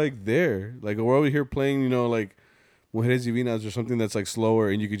 but it's like there. Like we're over here playing, you know, like Mujeres Divinas or something that's like slower,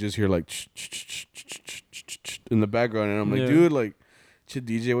 and you could just hear like in the background, and I'm like, Yeah. dude, like,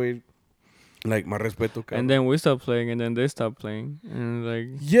 DJ, wait, like, más respeto, cabrón. And then we stopped playing, and then they stopped playing, and like,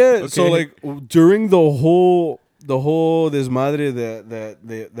 yeah, so okay. like during the whole desmadre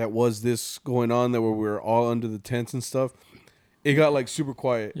that was this going on, that where we were all under the tents and stuff, it got like super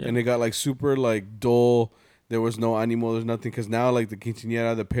quiet, Yeah. and it got like super like dull. There was no ánimo, there's nothing, because now like the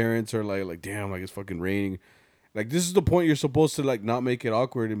quinceañera, the parents are like damn, like it's fucking raining. Like this is the point you're supposed to like not make it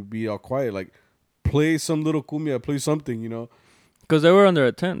awkward and be all quiet. Like play some little cumbia, play something, you know. because they were under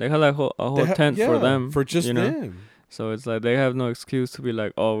a tent, they had like a whole tent for Yeah, them, for just you know? them. So it's like they have no excuse to be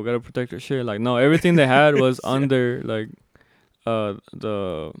like, oh, we gotta protect our shit. Like, no, everything they had was under like,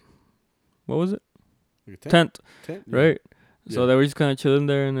 the, what was it? Like a Tent, tent, yeah. right? So Yeah. they were just kind of chilling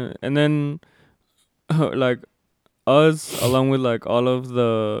there, and then, like, us along with like all of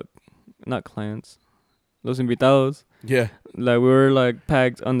the, not clients, los invitados. Yeah, Like we were like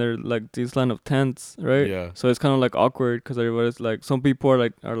packed under like this line of tents, right? yeah. So it's kind of like awkward because everybody's like, some people are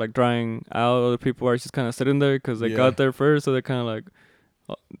like drying out, other people are just kind of sitting there because they Yeah. got there first, so they're kind of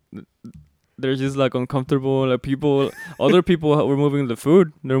like, they're just like uncomfortable. Like other people were moving the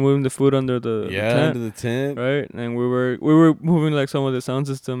food. They're moving the food under the tent, under the tent. right? And we were moving like some of the sound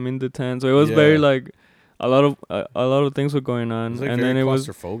system in the tent. So it was very like a lot of things were going on. Like, and then it was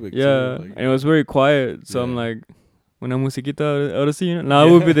claustrophobic. Yeah, too, like, and it was very quiet. So I'm like, una musiquita, ahora sí, now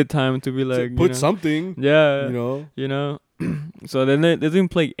would be the time to be like, put something. Yeah, you know. So then they didn't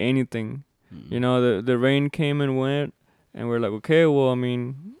play anything. You know, the rain came and went, and we're like, okay, well, I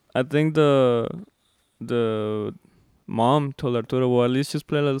mean, I think the mom told Arturo, well, at least just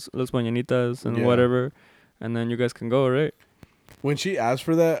play las mañanitas and whatever, and then you guys can go, right? When she asked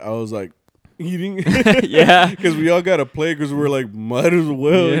for that, I was like, eating. Yeah. Because we all got to play because we're like, might as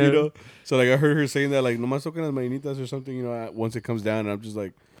well, you know? So, like, I heard her saying that, like, nomás toquen las mañanitas or something, you know, once it comes down, and I'm just,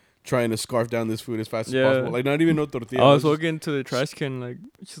 like, trying to scarf down this food as fast as possible. Like, not even no tortilla. I was walking to the trash can, like,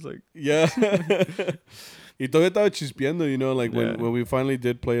 she's like... Yeah. Y todavía estaba chispeando, you know, like, when we finally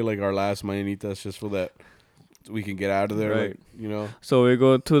did play, like, our last mañanitas just for that we can get out of there, like, you know? So we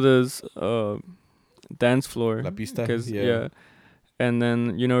go to this dance floor. La pista. Yeah. And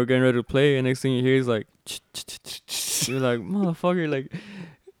then, you know, we're getting ready to play, and next thing you hear is like... You're like, motherfucker, like...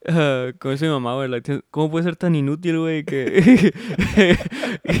 Como dice mi mamá, güey, like, ¿cómo puede ser tan inútil, güey? Que,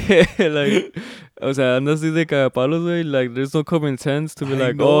 like, o sea, andas así de cagapalos, güey. Like, there's no common sense to be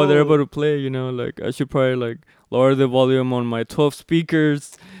like, oh, they're about to play, you know? Like, I should probably, like, lower the volume on my 12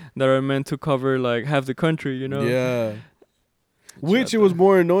 speakers that are meant to cover, like, half the country, you know? Yeah. Which it was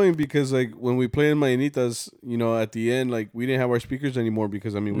more annoying because, like, when we played in Mañanitas, you know, at the end, like, we didn't have our speakers anymore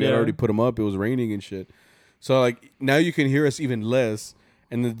because, I mean, we had already put them up. It was raining and shit. So, like, now you can hear us even less.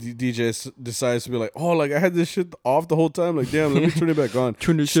 And the DJ decides to be like, oh, like, I had this shit off the whole time. Like, damn, let me turn it back on.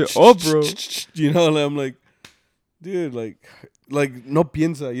 Turn this shit up, bro. You know, and I'm like, dude, like, no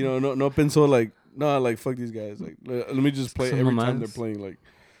piensa, you know, no pensó, like, nah, like, fuck these guys. Like, let me just play every time they're playing. Like,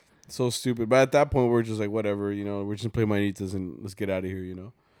 so stupid. But at that point, we're just like, whatever, you know, we're just playing Mañanitas and let's get out of here, you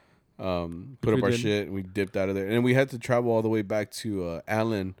know. Put up our shit and we dipped out of there. And we had to travel all the way back to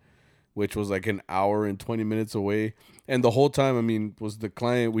Allen, which was like an hour and 20 minutes away. And the whole time, I mean, was the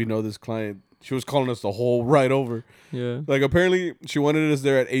client, we know this client, she was calling us the whole ride over. Yeah. Like, apparently, she wanted us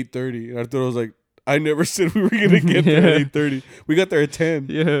there at 8:30. And Arturo was like, I never said we were going to get there at 8:30. We got there at 10.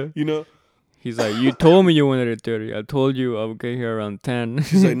 Yeah. You know? He's like, you told me you wanted at 30. I told you I would get here around 10.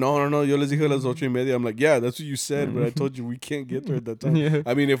 She's like, no. Yo les dije a las 8:30. I'm like, yeah, that's what you said, but I told you we can't get there at that time. Yeah.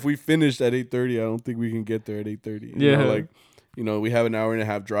 I mean, if we finished at 8:30, I don't think we can get there at 8:30. You know, like, you know, we have an hour and a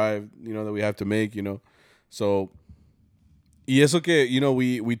half drive, you know, that we have to make, you know. So, y eso que, you know,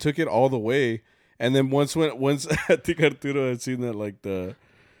 we took it all the way. And then once I think Arturo had seen that, like,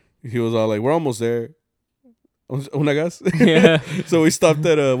 he was all like, we're almost there. Una gas? Yeah. So we stopped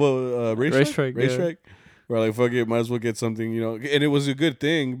at racetrack. Yeah. We're like, fuck it, might as well get something, you know. And it was a good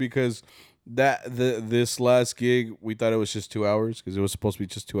thing because this last gig, we thought it was just 2 hours because it was supposed to be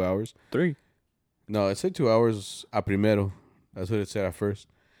just 2 hours. 3. No, it said 2 hours a primero. That's what it said at first.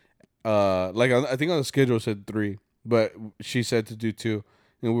 Like, I think on the schedule it said 3, but she said to do 2.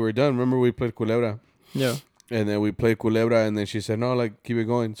 And we were done. Remember we played Culebra? Yeah. And then we played Culebra, and then she said, no, like, keep it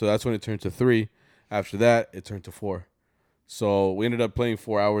going. So that's when it turned to 3. After that, it turned to 4. So we ended up playing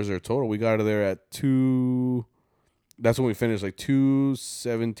 4 hours there total. We got out of there at 2. That's when we finished, like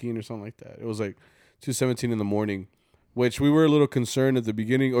 2:17 or something like that. It was like 2:17 in the morning, which we were a little concerned at the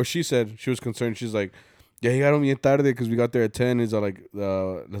beginning. Or she said she was concerned. She's like, yeah, llegaron bien tarde because we got there at 10. Is like,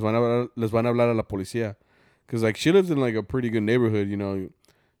 les van a hablar a la policía. Because, like, she lives in, like, a pretty good neighborhood, you know,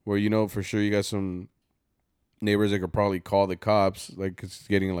 where, you know, for sure you got some neighbors that could probably call the cops, like, it's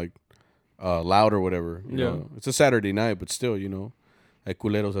getting, like, loud or whatever. You know? It's a Saturday night, but still, you know, like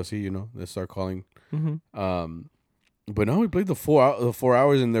culeros así, you know, they start calling. Mm-hmm. But no, we played the 4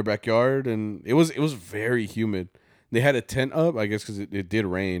 hours in their backyard, and it was very humid. They had a tent up, I guess, because it did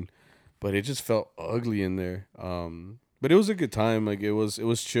rain, but it just felt ugly in there. But it was a good time. Like, it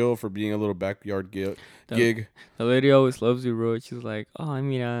was chill for being a little backyard gig. The lady always loves you, bro. She's like, oh, I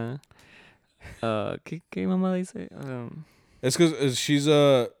mean, ¿qué mamá dice? It's because she's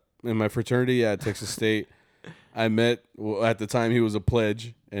in my fraternity at Texas State. I met, well, at the time he was a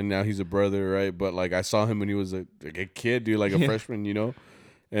pledge, and now he's a brother, right? But, like, I saw him when he was a kid, dude, like a freshman, you know?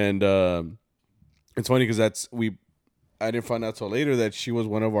 And it's funny because I didn't find out till later that she was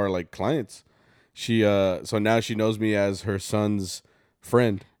one of our, like, clients. She so now she knows me as her son's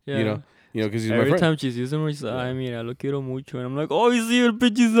friend. Yeah. You know, because he's my friend. Every time she's using me, she's like, ay, mira, lo quiero mucho. And I'm like, oh, sí, el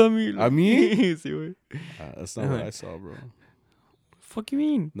pinche Sammy. ¿A mí? Sí, güey. That's not what I saw, bro. Fuck you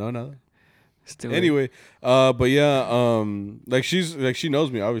mean? No. Still anyway, but yeah, like she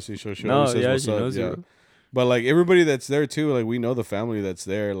knows me, obviously. She'll always says what's up. She knows you. But like everybody that's there too, like we know the family that's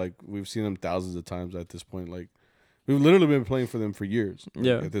there. Like we've seen them thousands of times at this point. Like we've literally been playing for them for years. Like,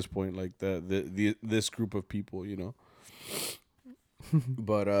 Yeah. At this point, like the this group of people, you know.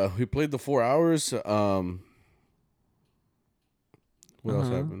 But we played the 4 hours. What else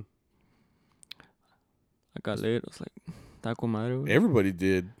happened? I got late. I was like, taco madre. Güey. Everybody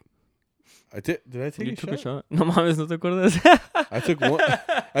did. Did I take You a took shot? a shot? No mames, no te acuerdas. I took one.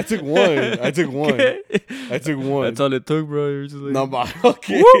 I took one. I took one. I took one. That's all it took, bro. You're just like, No,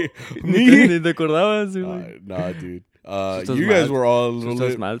 okay. Ni Me? te acordabas. You're like, Nah, dude. Estás You guys mal. were all a little estás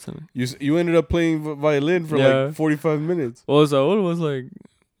lit. mal, Sammy. You ended up playing violin for Yeah. like 45 minutes. Well, Saul was like,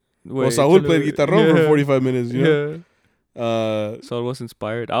 Well, wait, Saul échale, played güey. guitarrón for 45 minutes, you know? Yeah. Saul was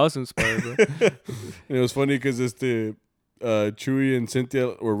inspired. I was inspired, bro. And it was funny because Chewy and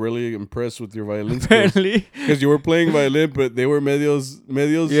Cynthia were really impressed with your violin skills. Apparently. Because you were playing violin, but they were medios,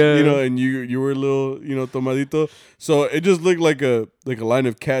 Yeah. you know, and you were a little, you know, tomadito. So it just looked like a line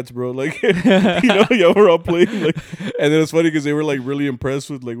of cats, bro. Like, you know, y'all were all playing. Like, and then it was funny because they were like really impressed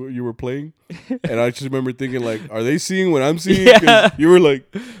with like what you were playing. And I just remember thinking like, are they seeing what I'm seeing? 'Cause Yeah. you were like,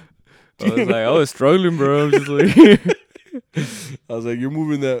 I was struggling, bro. I'm just like, I was like, you're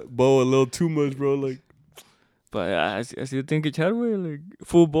moving that bow a little too much, bro. Like, but I still think it's hard, way, like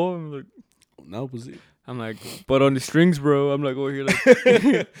full ball. no, pues sí. I'm like, but on the strings, bro. I'm like over here, like,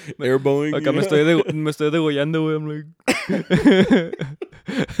 Airbowing. like you know? me estoy degollando, güey. I'm like,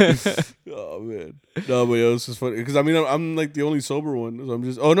 Oh man, no, but yeah, it was just funny because I mean I'm like the only sober one, so I'm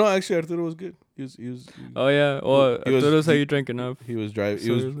just. Oh no, actually Arturo was good. He was. oh yeah. Oh, He was- Arturo said you drank enough. He was driving.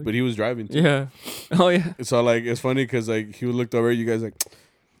 So like- But he was driving too. Yeah. Oh yeah. So like it's funny because like he looked over at you guys like,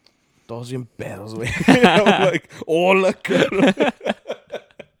 todos bien pedos, güey. I'm like, hola, cabrón.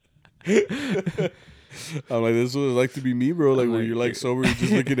 I'm like, this is what it's like to be me, bro. Like I'm when like- you're like sober, you're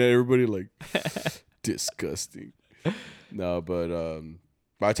just looking at everybody like, disgusting. No, but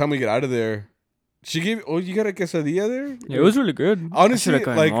by the time we get out of there, she gave. Oh, you got a quesadilla there? Yeah, it was really good. Honestly, I should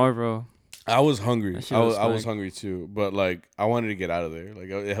have like- more, bro. I was hungry. That shit I was was smack. hungry too, but like I wanted to get out of there.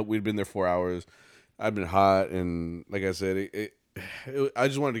 Like we'd been there 4 hours. I'd been hot, and like I said, I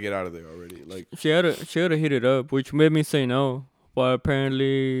just wanted to get out of there already. Like She had to hit it up, which made me say no. But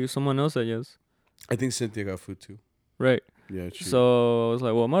apparently someone else said yes. I think Cynthia got food too. Right. Yeah. So I was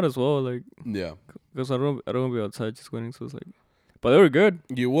like, well, might as well, like, Yeah. because I don't want to be outside just waiting. So it's like, but they were good.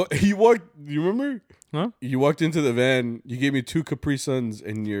 You walked. You remember? Huh? You walked into the van. You gave me 2 Capri Suns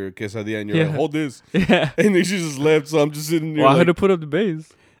and your quesadilla, and you're like, Yeah. "Hold this," Yeah. and then she just left. So I'm just sitting there. Well, I had like, to put up the base.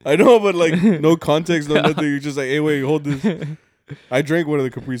 I know, but like no context, no nothing. You're just like, "Hey, wait, hold this." I drank one of the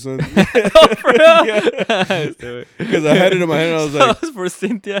Capri Suns. Yeah. Because I had it in my hand and I was like, that was for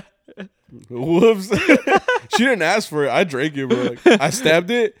Cynthia. whoops. She didn't ask for it. I drank it, bro. Like, I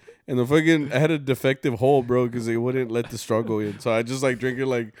stabbed it and I had a defective hole, bro, because they wouldn't let the straw go in. So I just like drink it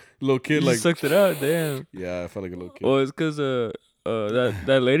like a little kid. You Like, sucked it out. Damn. yeah, I felt like a little kid. Well, it's because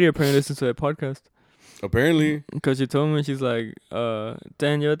that lady apparently listens to that podcast. Apparently. Because she told me, she's like,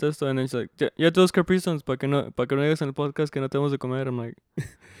 ten, llévate esto. And then she's like, llévate dos Capri Suns para que no digas en el podcast que no tenemos de comer. I'm like,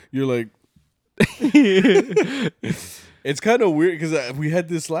 You're like, it's kind of weird because we had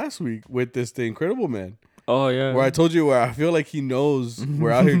this last week with The Incredible Man. oh, yeah. Where I told you where I feel like he knows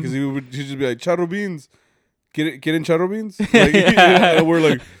we're out here because he'd just be like, charro beans. Get in charro beans? Like, and we're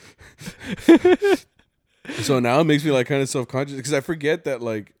like. So now it makes me like kind of self-conscious because I forget that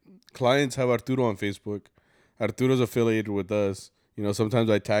like clients have Arturo on Facebook. Arturo's affiliated with us. You know, sometimes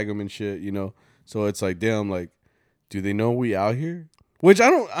I tag him and shit, you know. So it's like, damn, like, do they know we out here? Which I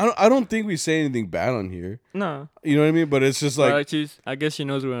don't think we say anything bad on here. No. You know what I mean? But it's just like I guess she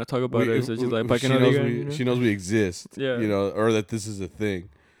knows we're going to talk about we- it. So she's like, "Pa' she, que no knows digan," we, you know? she knows we exist. Yeah. You know, or that this is a thing.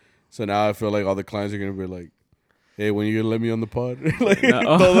 So now I feel like all the clients are gonna be like, "Hey, when you gonna let me on the pod?" Like, No,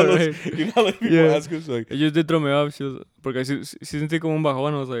 todos los- right. you know, like people Yeah. ask us like, Ella did throw me off. She was, porque sí sentí como un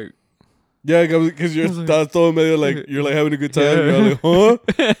bajón. I was like, "Yeah," because you're I was like- estás todo medio like you're like having a good time. Yeah. You're like, "Huh?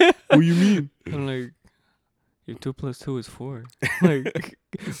 What do you mean?" I'm like, if 2 + 2 is 4. Like, wait. Yeah.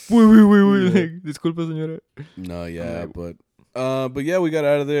 Like, disculpa, señora. No, yeah, like- but yeah, we got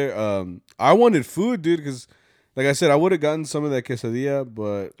out of there. I wanted food, dude, because like I said, I would have gotten some of that quesadilla,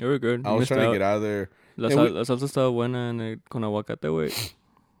 but You were good. I was trying to get out of there. La And we- salsa estaba buena con aguacate, güey.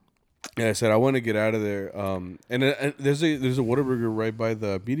 Yeah, I said I want to get out of there. And there's a Whataburger right by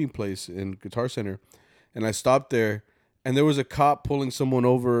the meeting place in Guitar Center, and I stopped there, and there was a cop pulling someone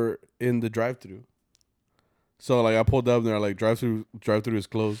over in the drive-thru. So like I pulled up and they're like drive-thru is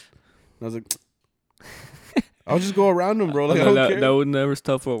closed. And I was like, I'll just go around them, bro. Like I don't care. That would never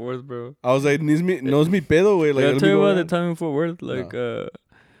stop Fort Worth, bro. I was like, knows me pedo, way. Like Did I let tell me you go about the around. time in Fort Worth? Like,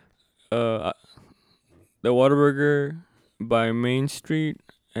 the Whataburger by Main Street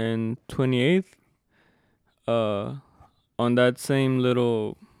and 28th. On that same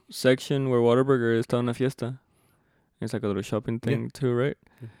little section where Whataburger is, está una fiesta. It's like a little shopping thing too, right?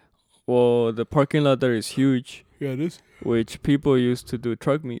 Yeah. Well, the parking lot there is huge, Yeah, it is. which people used to do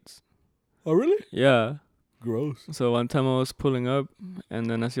truck meets. Oh, really? Yeah. Gross. So one time I was pulling up, and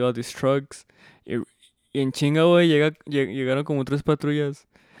then I see all these trucks. Y en chinga, güey, llegaron como 3 patrullas.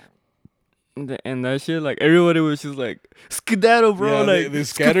 And that shit, like, everybody was just like, skedaddle, bro. Yeah, like, they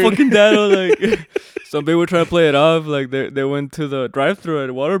scattered. fucking daddle. Like, some people were trying to play it off. Like, they went to the drive-thru at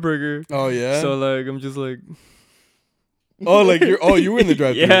Whataburger. Oh, yeah? So, like, I'm just like... Oh, like you were in the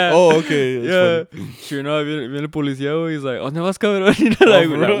drive-thru. Yeah. Oh, okay. That's Yeah. funny. Sure enough, viene el policía, güey. He's like, ¿dónde vas, cabrón? You know, like,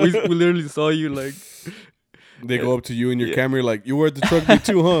 for we real? literally saw you, like... They go up to you and your Yeah. camera like, you were at the truck meet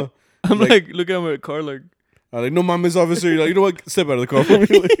too, huh? I'm Like- like looking at my car, like... I'm like, no mames, officer. You're like, you know what? Step out of the car for me.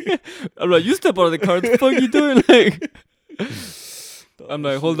 Like, I'm like, you step out of the car. What the fuck you doing? Like, I'm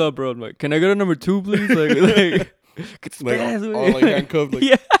like, hold up, bro. I'm like, can I go to number 2, please? Like, get this like, ass all away. like handcuffed. Like,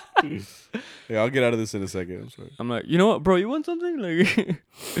 Yeah. yeah, I'll get out of this in a second. I'm sorry. I'm like, you know what, bro? You want something? Like,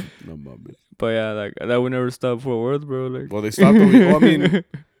 No mames. but yeah, like that would never stop for words, bro. Like, Well, they stopped. Well, I mean,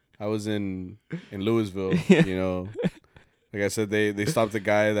 I was in Louisville. Yeah. You know, like I said, they stopped the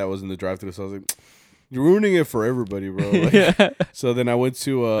guy that was in the drive-thru. So I was like, you're ruining it for everybody, bro. Like, yeah. So then I went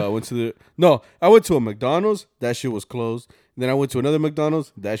to a McDonald's. That shit was closed. Then I went to another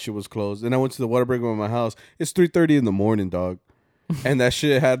McDonald's. That shit was closed. Then I went to the Whataburger by my house. It's 3:30 in the morning, dog, and that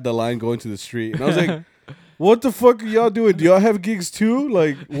shit had the line going to the street. And I was like, "What the fuck are y'all doing? Do y'all have gigs too?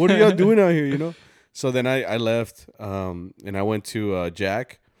 Like, what are y'all doing out here? You know?" So then I left, and I went to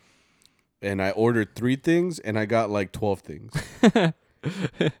Jack, and I ordered 3 things, and I got like 12 things.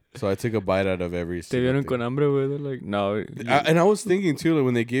 So I took a bite out of every Te single vieron thing. con hambre, güey. They're like, no. And I was thinking too, like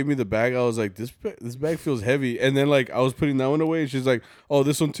when they gave me the bag, I was like, this bag feels heavy. And then like I was putting that one away, and she's like, oh,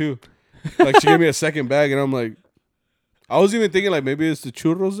 this one too. Like she gave me a second bag, and I'm like, I was even thinking like maybe it's the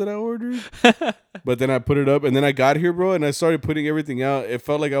churros that I ordered. But then I put it up, and then I got here, bro, and I started putting everything out. It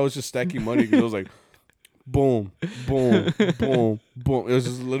felt like I was just stacking money because it was like, boom, boom, boom, boom. It was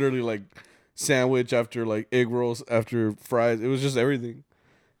just literally like sandwich after like egg rolls after fries. It was just everything.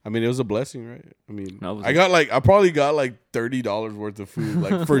 I mean, it was a blessing, right? I mean, I probably got like $30 worth of food,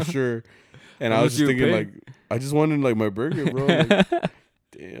 like for sure. And I was just thinking, like, I just wanted like my burger, bro. Like,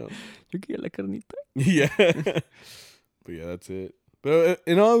 damn. You get la carnita. Yeah. But yeah, that's it. But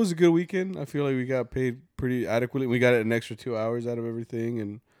in all, it was a good weekend. I feel like we got paid pretty adequately. We got an extra 2 hours out of everything,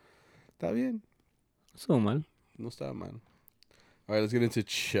 and está bien. So mal. No está mal. All right, let's get into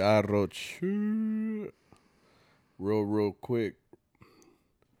Charro real quick.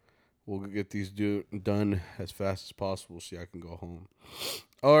 We'll get these done as fast as possible so I can go home.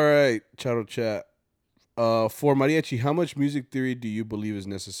 All right, Charro Chat. For Mariachi, how much music theory do you believe is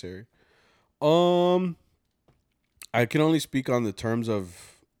necessary? I can only speak on the terms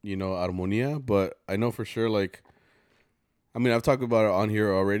of, armonía, but I know for sure, like, I mean, I've talked about it on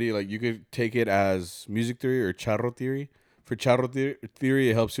here already. Like, you could take it as music theory or charro theory. For charro theory,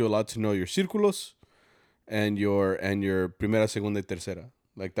 it helps you a lot to know your círculos and your primera, segunda, y tercera.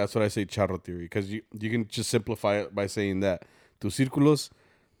 Like, that's what I say charro theory, because you can just simplify it by saying that tus círculos,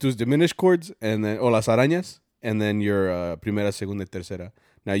 tus diminished chords, and then, o las arañas, and then your primera, segunda, y tercera.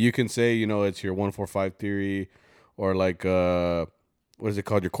 Now, you can say, it's your 1-4-5 theory, or like, what is it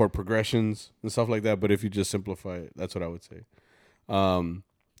called? Your chord progressions and stuff like that. But if you just simplify it, that's what I would say.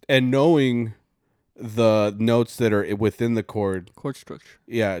 And knowing the notes that are within the chord structure.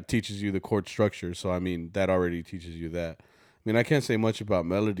 Yeah, it teaches you the chord structure. So, I mean, that already teaches you that. I mean, I can't say much about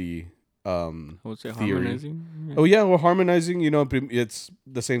melody I would say theory. harmonizing. Yeah. Oh, yeah, well, harmonizing, it's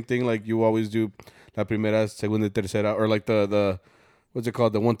the same thing like you always do la primera, segunda, tercera, or like the what's it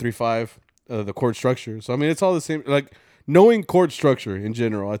called? The 1-3-5, the chord structure. So, I mean, it's all the same. Like, knowing chord structure in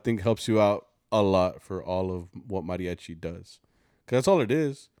general, I think helps you out a lot for all of what mariachi does. Because that's all it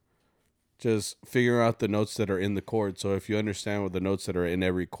is. Just figuring out the notes that are in the chord. So if you understand what the notes that are in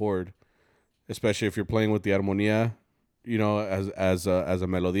every chord, especially if you're playing with the armonía, as a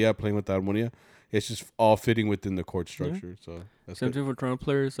melodía, playing with the armonía, it's just all fitting within the chord structure. Yeah. So that's same thing for trumpet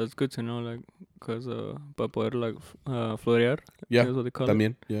players. That's good to know, like, because para poder like florear. Yeah, that's what they call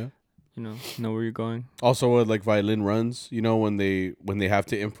también, it. yeah. Know where you're going. Also, with like violin runs, when they have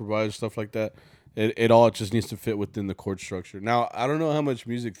to improvise stuff like that, it all just needs to fit within the chord structure. Now, I don't know how much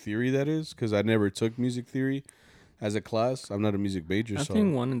music theory that is because I never took music theory as a class. I'm not a music major. I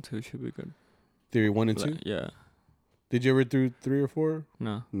think 1 and 2 should be good. Theory 1 and 2? Yeah. Did you ever do 3 or 4?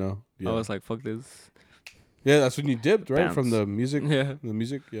 No. Yeah. I was like, fuck this. Yeah, that's when you dipped, right? Bounce. From the music. Yeah. The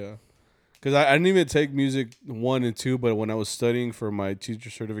music, yeah. Because I didn't even take music 1 and 2, but when I was studying for my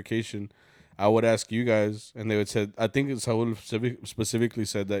teacher certification, I would ask you guys, and they would say, I think Saul specifically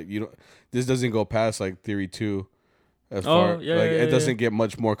said that this doesn't go past like theory 2. As far yeah, like yeah, it doesn't get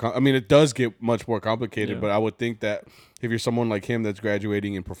much more. I mean, it does get much more complicated, Yeah. but I would think that if you're someone like him that's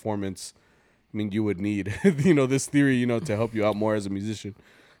graduating in performance, I mean, you would need this theory to help you out more as a musician.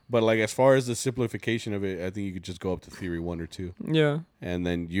 But like as far as the simplification of it, I think you could just go up to theory 1 or 2, Yeah. and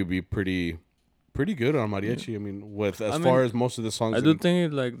then you'd be pretty good on mariachi. I mean, with as I far mean, as most of the songs. I do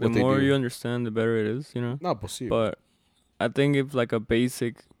think like the what they more do. you understand, the better it is. Not possible. But I think if like a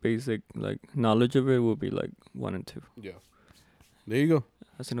basic like knowledge of it will be like 1 and 2. Yeah. There you go.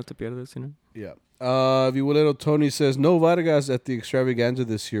 Así no te pierdes, Yeah. Violero Tony says no Vargas at the extravaganza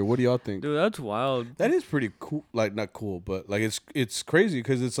this year. What do y'all think? Dude, that's wild. That is pretty cool. Like not cool, but like it's crazy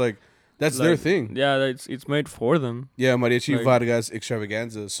because it's like that's Like, their thing. Yeah, it's made for them. Yeah, Mariachi Like- Vargas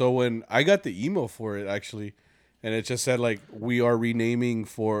extravaganza. So when I got the email for it actually, and it just said like we are renaming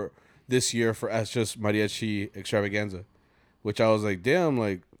for this year as just Mariachi extravaganza, which I was like, damn,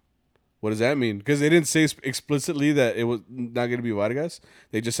 like what does that mean? Because they didn't say explicitly that it was not going to be Vargas.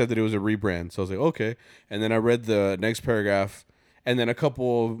 They just said that it was a rebrand. So I was like, okay. And then I read the next paragraph. And then a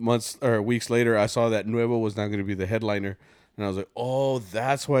couple of months or weeks later, I saw that Nuevo was not going to be the headliner. And I was like, oh,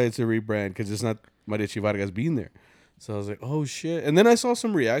 that's why it's a rebrand. Because it's not Mariachi Vargas being there. So I was like, oh, shit. And then I saw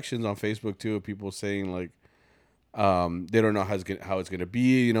some reactions on Facebook, too, of people saying, like, they don't know how it's gonna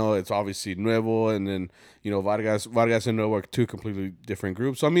be. It's obviously Nuevo. And then, Vargas and Nuevo are two completely different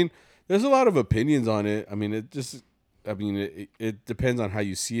groups. So, I mean, there's a lot of opinions on it. I mean, it depends on how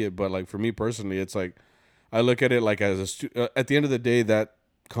you see it. But like for me personally, it's like I look at it like as at the end of the day, that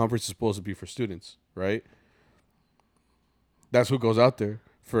conference is supposed to be for students, right? That's who goes out there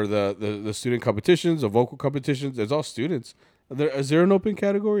for the student competitions, the vocal competitions. It's all students. Is there an open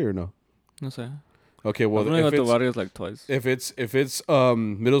category or no? No sé. Okay, well, I've only got the Vargas like twice. if it's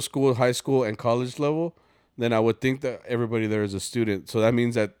middle school, high school, and college level, then I would think that everybody there is a student. So that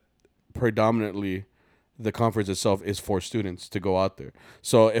means that predominantly the conference itself is for students to go out there.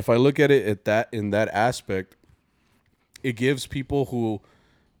 So if I look at it in that aspect, it gives people who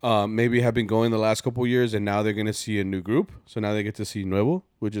maybe have been going the last couple of years and now they're going to see a new group. So now they get to see Nuevo,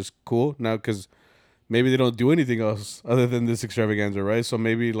 which is cool now because maybe they don't do anything else other than this extravaganza, right? So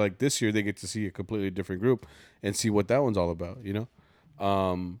maybe like this year they get to see a completely different group and see what that one's all about,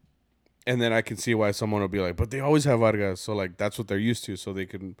 and then I can see why someone will be like, but they always have Vargas. So like that's what they're used to. So they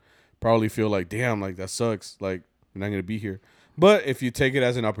can probably feel like, damn, like that sucks. Like you're not going to be here. But if you take it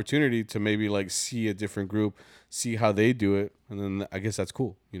as an opportunity to maybe like see a different group, see how they do it, and then I guess that's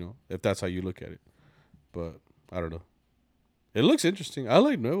cool, if that's how you look at it. But I don't know. It looks interesting. I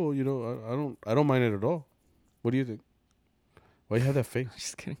like Nuevo, I don't mind it at all. What do you think? Why you have that face?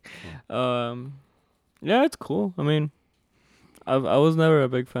 Just kidding. Yeah, it's cool. I mean, I was never a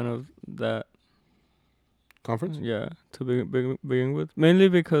big fan of that. Conference? Yeah, to begin with, mainly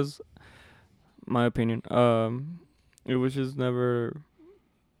because, my opinion, it was just never,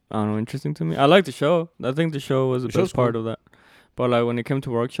 I don't know, interesting to me. I like the show. I think the show was the best part of that. But like when it came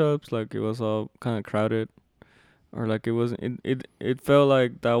to workshops, like it was all kind of crowded, or like it wasn't. It felt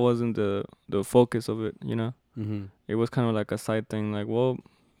like that wasn't the focus of it. Mm-hmm. It was kind of like a side thing. Like, well,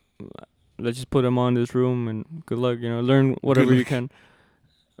 let's just put them on this room and good luck. Learn whatever you can.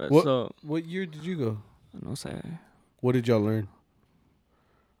 What year did you go? No sé. What did y'all learn?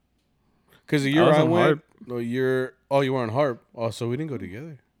 Because the year was I on went, harp. you were on harp. Oh, so we didn't go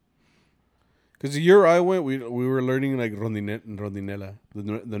together. Because the year I went, we were learning like rondinela,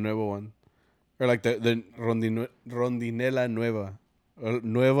 the nueva one, or like the rondinela nueva,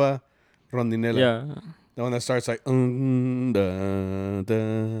 nueva rondinela. Yeah. The one that starts like da,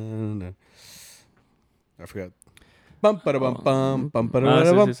 da, da. I forgot. That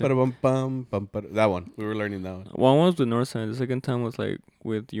one. We were learning that one. One was with Northside. The second time was like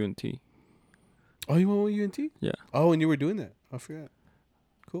with UNT. Oh, you went with UNT? Yeah. Oh, and you were doing that. I forgot.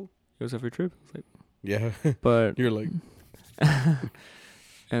 Cool. It was a free trip. It's like, yeah. but You're like.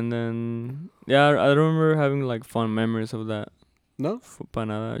 and then I remember having like fun memories of that. No? Para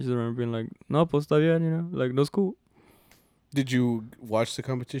nada. I just remember being like, no, pues está bien, like no school. Did you watch the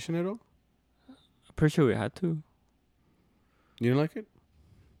competition at all? I'm pretty sure we had to. You didn't like it?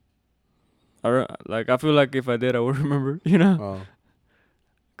 I feel like if I did, I would remember, Oh.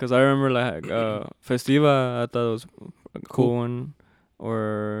 Because I remember like Festiva, I thought it was a cool one.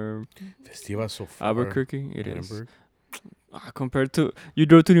 Or Festiva so far. Albuquerque, it is. Edinburgh. Compared to, you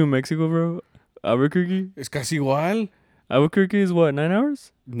drove to New Mexico, bro? Albuquerque? Es casi igual. Albuquerque is what, 9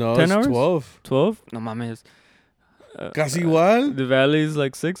 hours? No, 10 it's hours? 12. 12? No mames. Casi igual? The valley is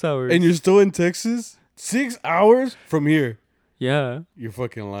like 6 hours. And you're still in Texas? 6 hours from here? Yeah. You're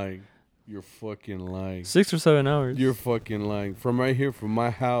fucking lying. You're fucking lying. 6 or 7 hours. You're fucking lying. From right here, from my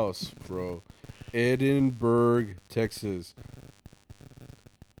house, bro. Edinburgh, Texas.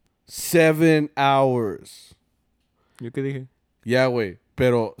 7 hours. ¿Yo qué dije? Yeah, güey.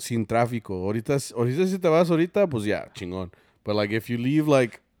 Pero sin tráfico. Ahorita si te vas ahorita, pues yeah, chingón. But like if you leave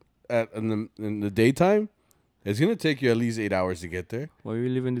like in the daytime, it's gonna take you at least 8 hours to get there. Why you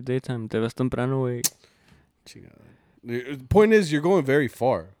live in the daytime? Te vas temprano, güey. Chingada. The point is, you're going very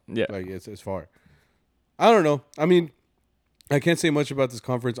far. Yeah. Like it's far. I don't know. I mean, I can't say much about this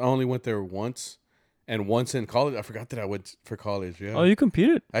conference. I only went there once, and once in college. I forgot that I went for college. Yeah. Oh, you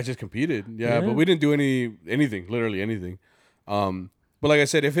competed? I just competed. Yeah, Yeah. but we didn't do anything, literally anything. But like I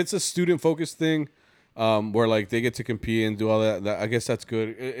said, if it's a student focused thing, where like they get to compete and do all that, I guess that's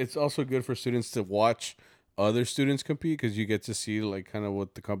good. It's also good for students to watch other students compete because you get to see like kind of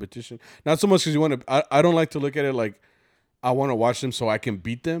what the competition. Not so much because you want to. I don't like to look at it like I want to watch them so I can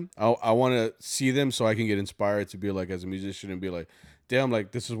beat them. I want to see them so I can get inspired to be like as a musician and be like, damn,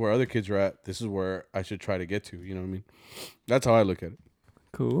 like this is where other kids are at. This is where I should try to get to. You know what I mean? That's how I look at it.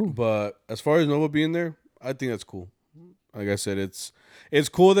 Cool. But as far as Nova being there, I think that's cool. Like I said, it's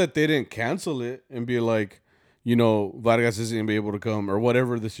cool that they didn't cancel it and be like, you know, Vargas isn't gonna be able to come or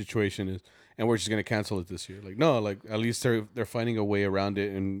whatever the situation is, and we're just gonna cancel it this year. Like no, like at least they're finding a way around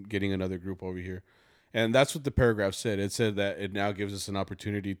it and getting another group over here, and that's what the paragraph said. It said that it now gives us an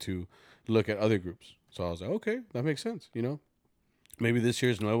opportunity to look at other groups. So I was like, okay, that makes sense. You know, maybe this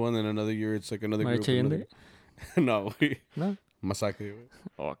year's another one, and another year it's like another group. Another... No, no, masacre.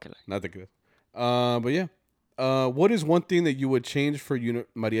 Oh, okay. Not that good. But yeah. What is one thing that you would change for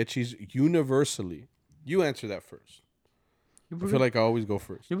mariachis universally? You answer that first. I feel like I always go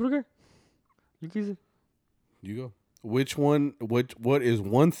first. You go. Which one? What is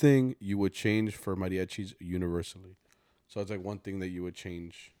one thing you would change for mariachis universally? So it's like one thing that you would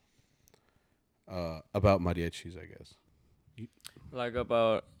change about mariachis, I guess. Like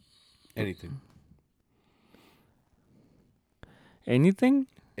about anything. Anything?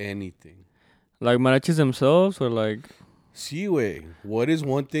 Anything. Like mariachis themselves or like... Sí, güey. What is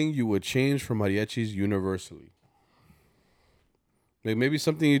one thing you would change for mariachis universally? Like maybe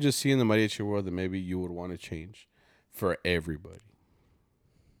something you just see in the mariachi world that maybe you would want to change for everybody.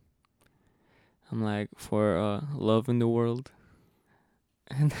 I'm like, for love in the world.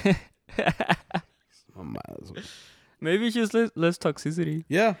 And maybe it's just less toxicity.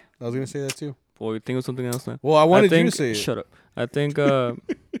 Yeah, I was going to say that too. Or you think of something else now? Well, I wanted you to say it. Shut up. I think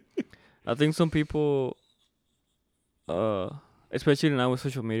I think some people, especially now with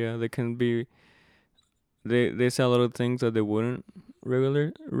social media, they can be, they say a lot of things that they wouldn't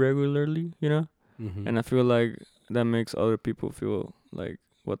regularly, you know? Mm-hmm. And I feel like that makes other people feel like,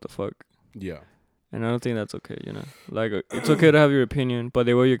 what the fuck? Yeah. And I don't think that's okay, you know? Like, it's okay to have your opinion, but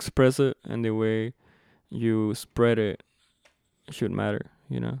the way you express it and the way you spread it should matter,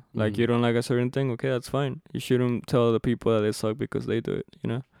 you know? Like, you don't like a certain thing, okay, that's fine. You shouldn't tell other people that they suck because they do it, you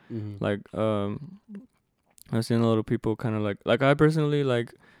know? Mm-hmm. Like, I've seen a lot of people kind of like I personally,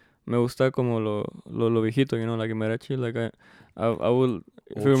 like, me gusta como lo viejito, you know, like in mariachi. Like, I would,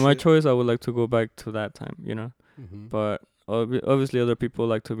 if it were my choice, I would like to go back to that time, you know? Mm-hmm. But obviously other people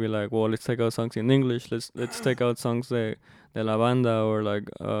like to be like, well, let's take out songs in English. Let's take out songs de la banda or like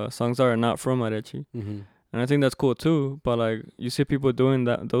songs that are not from mariachi. Mm-hmm. And I think that's cool too. But like you see people doing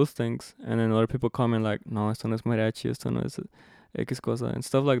those things, and then other people comment like, no, esto no es mariachi, esto no es X cosa and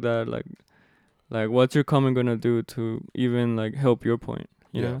stuff like that. Like what's your comment gonna do to even like help your point?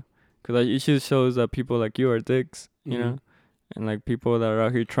 You know, because like, it just shows that people like you are dicks. You know. And, like, people that are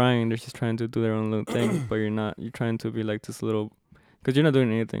out here trying, they're just trying to do their own little thing. But you're not. You're trying to be, like, this little... Because you're not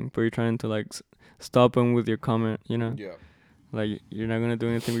doing anything. But you're trying to, like, stop them with your comment, you know? Yeah. Like, you're not going to do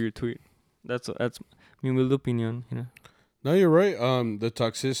anything with your tweet. That's mi humilde opinion, you know? No, you're right. The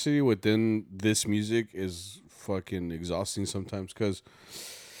toxicity within this music is fucking exhausting sometimes. Because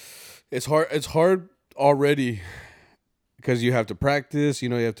it's hard already. Because you have to practice. You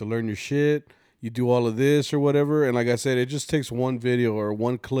know, you have to learn your shit. You do all of this or whatever. And like I said, it just takes one video or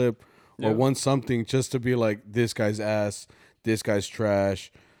one clip or one something just to be like, this guy's ass, this guy's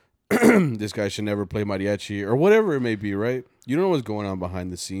trash, this guy should never play mariachi or whatever it may be, right? You don't know what's going on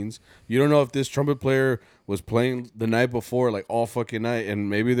behind the scenes. You don't know if this trumpet player was playing the night before, like all fucking night, and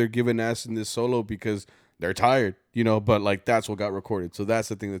maybe they're giving ass in this solo because they're tired, you know, but like that's what got recorded. So that's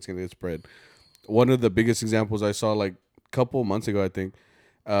the thing that's going to get spread. One of the biggest examples I saw like a couple months ago, I think,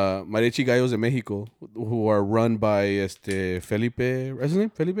 Mariachi Gallos de Mexico, who are run by Felipe. What's his name?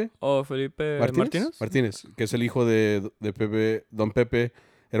 Felipe Oh, Felipe Martinez? Martinez, que es el hijo de Pepe, Don Pepe,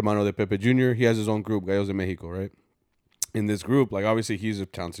 hermano de Pepe Jr. He has his own group, Gallos de Mexico, right? In this group, like obviously he's a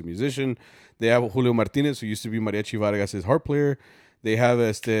talented musician. They have Julio Martinez, who used to be Mariachi Vargas' harp player. They have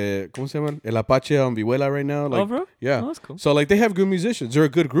 ¿cómo se llama? El Apache on Vihuela right now. Like, Oh, bro? yeah. Oh, that's cool. So like they have good musicians. They're a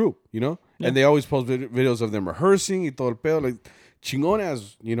good group, you know? Yeah. And they always post videos of them rehearsing y todo el pedo, like chingón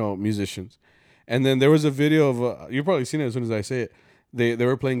as, you know, musicians. And then there was a video of you've probably seen it as soon as I say it. They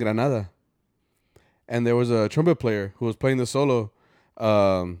were playing Granada. And there was a trumpet player who was playing the solo.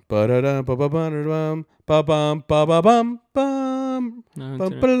 Ba-da-da-ba-ba-ba-da-bum, ba-bum, ba-ba-bum, bum, No,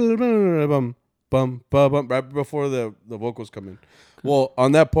 bum, it's ba-da-da-bum, bum, ba-bum, right before the vocals come in. Well,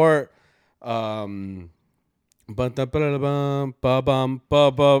 on that part, ba-da-ba-da-bum, ba-bum,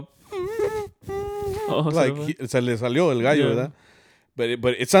 ba-bum, oh, like se le salió el gallo, ¿verdad?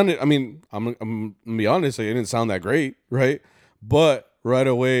 But it sounded. I mean, I'm gonna be honest. Like, it didn't sound that great, right? But right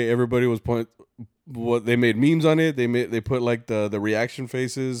away, everybody was what they made memes on it. They put like the reaction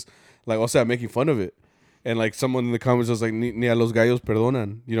faces, like also making fun of it. And like someone in the comments was like, ni a los gallos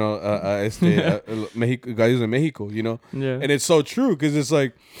perdonan, you know, Mexico, gallos de Mexico, you know. Yeah. And it's so true because it's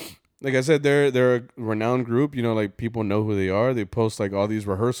like I said, they're a renowned group. You know, like people know who they are. They post like all these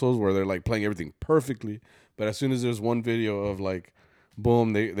rehearsals where they're like playing everything perfectly. But as soon as there's one video of like,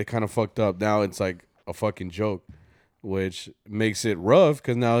 boom, they kind of fucked up. Now it's like a fucking joke, which makes it rough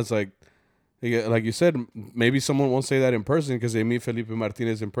because now it's like you said, maybe someone won't say that in person because they meet Felipe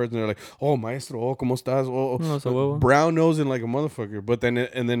Martinez in person. They're like, "Oh, maestro, oh, cómo estás?" Oh, No, so brown nosing like a motherfucker. But then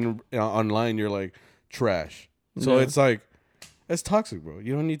online you're like trash. So it's like that's toxic, bro.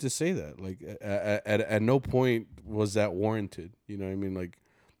 You don't need to say that. Like at no point was that warranted. You know what I mean? Like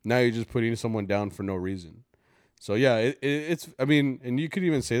now you're just putting someone down for no reason. So yeah, it's. I mean, and you could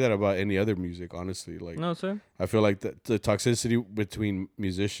even say that about any other music, honestly. Like, no, sir. I feel like the toxicity between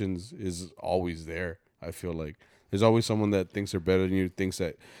musicians is always there. I feel like there's always someone that thinks they're better than you, thinks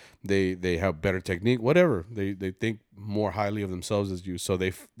that they have better technique, whatever. They think more highly of themselves as you, so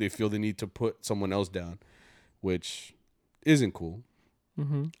they feel the need to put someone else down, which isn't cool.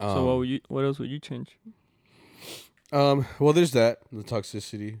 Mm-hmm. So what else would you change? Well, there's that, the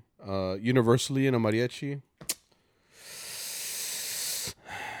toxicity. Universally in a mariachi.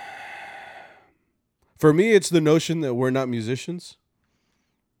 For me, it's the notion that we're not musicians.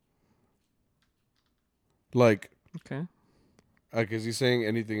 Like, okay, is he saying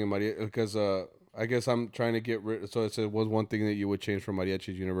anything in mariachi? Because I guess I'm trying to get rid. So it said was one thing that you would change from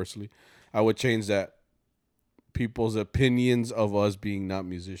mariachis universally. I would change that people's opinions of us being not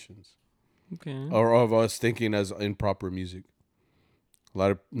musicians, okay, or of us thinking as improper music.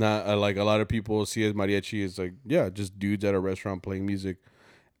 A lot of people see as mariachi as like just dudes at a restaurant playing music,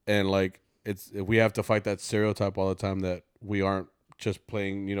 and like. We have to fight that stereotype all the time that we aren't just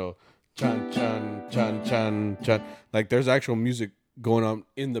playing, you know, chan chan chan chan chan. Like there's actual music going on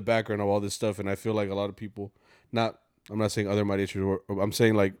in the background of all this stuff, and I feel like a lot of people, I'm not saying other mariachis, I'm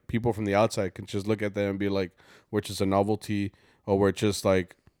saying like people from the outside can just look at them and be like, we're just a novelty, or we're just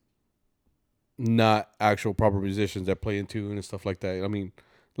like not actual proper musicians that play in tune and stuff like that. I mean,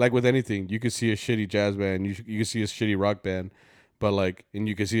 like with anything, you could see a shitty jazz band, you could see a shitty rock band. But like, and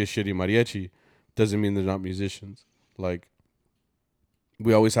you can see a shitty mariachi, doesn't mean they're not musicians. Like,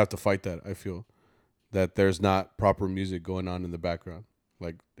 we always have to fight that. I feel that there's not proper music going on in the background.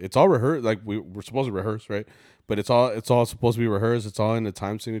 Like, it's all rehearsed. Like we're supposed to rehearse, right? But it's all supposed to be rehearsed. It's all in the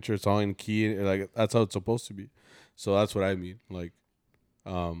time signature. It's all in key. Like that's how it's supposed to be. So that's what I mean. Like,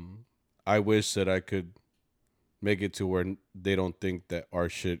 I wish that I could make it to where they don't think that our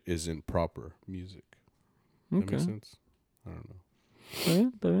shit isn't proper music. okay. That makes sense. I don't know.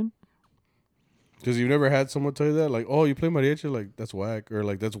 Está bien. Because you've never had someone tell you that, like, oh, you play mariachi, like that's whack, or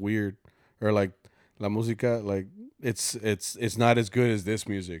like that's weird, or like la música, like it's not as good as this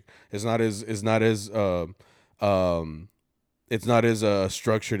music. It's not as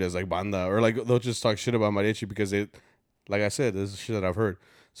structured as like banda, or like they'll just talk shit about mariachi because like I said, this is shit that I've heard.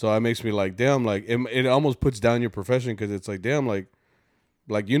 So it makes me like, damn, like it almost puts down your profession because it's like, damn, like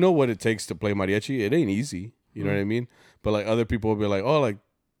you know what it takes to play mariachi. It ain't easy. You know what I mean? But like other people will be like, oh,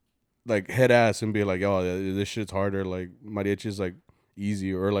 like head ass and be like, oh, this shit's harder. Like mariachi is like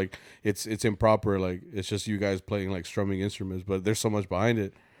easy, or like it's improper. Like it's just you guys playing like strumming instruments, but there's so much behind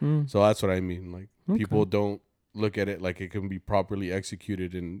it. So that's what I mean. Like people don't look at it like it can be properly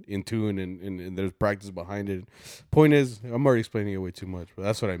executed and in tune and there's practice behind it. Point is, I'm already explaining it way too much, but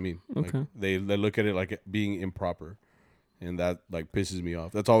that's what I mean. Okay. Like they look at it like it being improper. And that like pisses me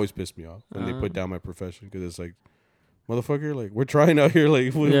off. That's always pissed me off when they put down my profession because it's like, motherfucker. Like, we're trying out here.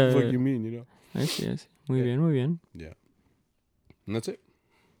 Like, what Yeah, the fuck yeah. you mean, you know? I see. Muy Yeah. bien, muy bien. Yeah. And that's it.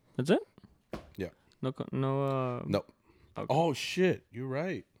 That's it? Yeah. No, No. Okay. Oh, shit. You're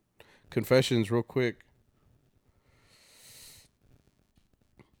right. Confessions, real quick.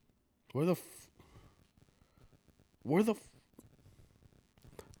 Where the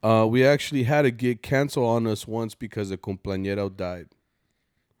we actually had a gig cancel on us once because a cumpleañero died.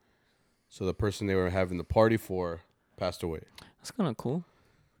 So the person they were having the party for passed away. That's kind of cool.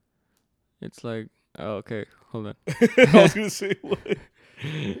 It's like, oh, okay, hold on. I was gonna say what?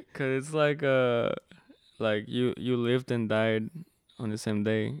 Cause it's like you lived and died on the same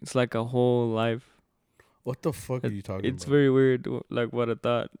day. It's like a whole life. What the fuck are you talking It's about? very weird. Like what I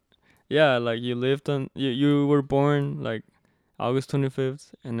thought. Yeah, like you lived on you were born like August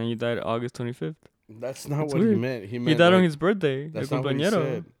 25th, and then you died August 25th. That's not It's what he weird. meant. He He meant died on like, his birthday. that's El not what he cumpleañero.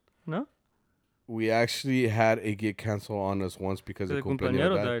 said. No? We actually had a gig cancel on us once because The a cumpleañero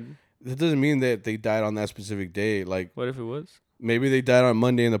cumpleañero died. died. That doesn't mean that they died on that specific day. Like, What if it was? maybe they died on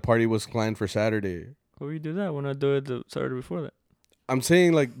Monday and the party was planned for Saturday. Why would you do that? Why not do it the Saturday before that? I'm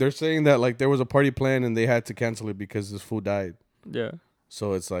saying, like, they're saying that, like, there was a party planned and they had to cancel it because this fool died. Yeah.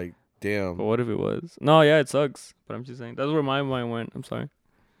 So it's like, damn. But what if it was? No, yeah, it sucks. But I'm just saying that's where my mind went. I'm sorry.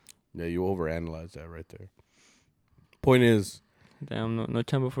 Yeah, you overanalyze that right there. Point is, Damn, no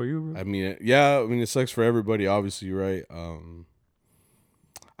time for you, bro. I mean, it sucks for everybody, obviously, right? I'm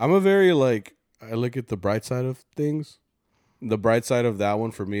a very, like, I look at the bright side of things. The bright side of that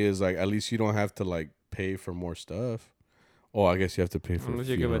one for me is, like, at least you don't have to, like, pay for more stuff. Oh, I guess you have to pay for Unless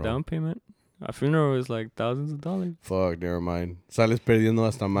a you give a funeral. down payment. A funeral is like thousands of dollars. Fuck, never mind. Sales perdiendo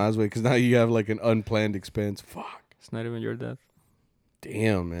hasta más, güey, because now you have, like, an unplanned expense. Fuck. It's not even your death.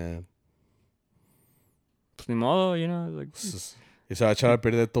 Damn, man. Pues ni modo, you know, like Y se va a echar a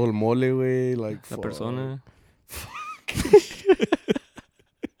perder todo el mole, güey. Like, la fuck. persona.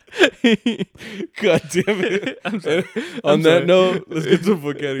 God damn it. I'm sorry. On I'm that sorry. note, let's get to the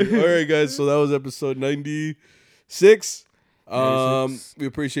fuck out of here. All right, guys. So that was episode 96. 96. We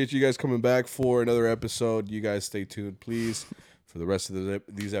appreciate you guys coming back for another episode. You guys stay tuned, please, for the rest of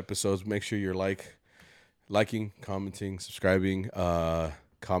these episodes. Make sure you're liking, commenting, subscribing,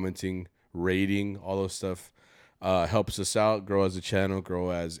 commenting, rating, all those stuff. Helps us out, grow as a channel, grow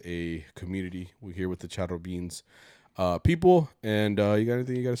as a community. We're here with the Channel Beans people. And you got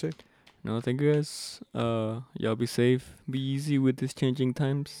anything you got to say? No, thank you guys. Y'all be safe. Be easy with these changing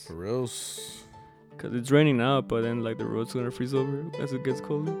times. For reals. Cause it's raining now, but then like the road's gonna freeze over as it gets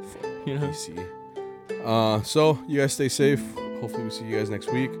colder. You know. Easy. So you guys stay safe. Hopefully we see you guys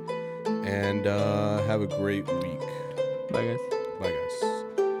next week. And have a great week. Bye guys. Bye, guys.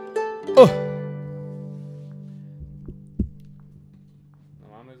 Oh.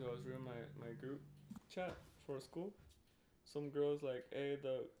 I was reading my group chat for school. Some girls like, hey,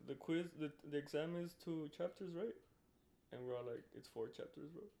 the quiz, the exam is 2 chapters, right? And we're all like, it's 4 chapters,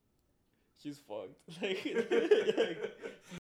 bro. She's fucked. Like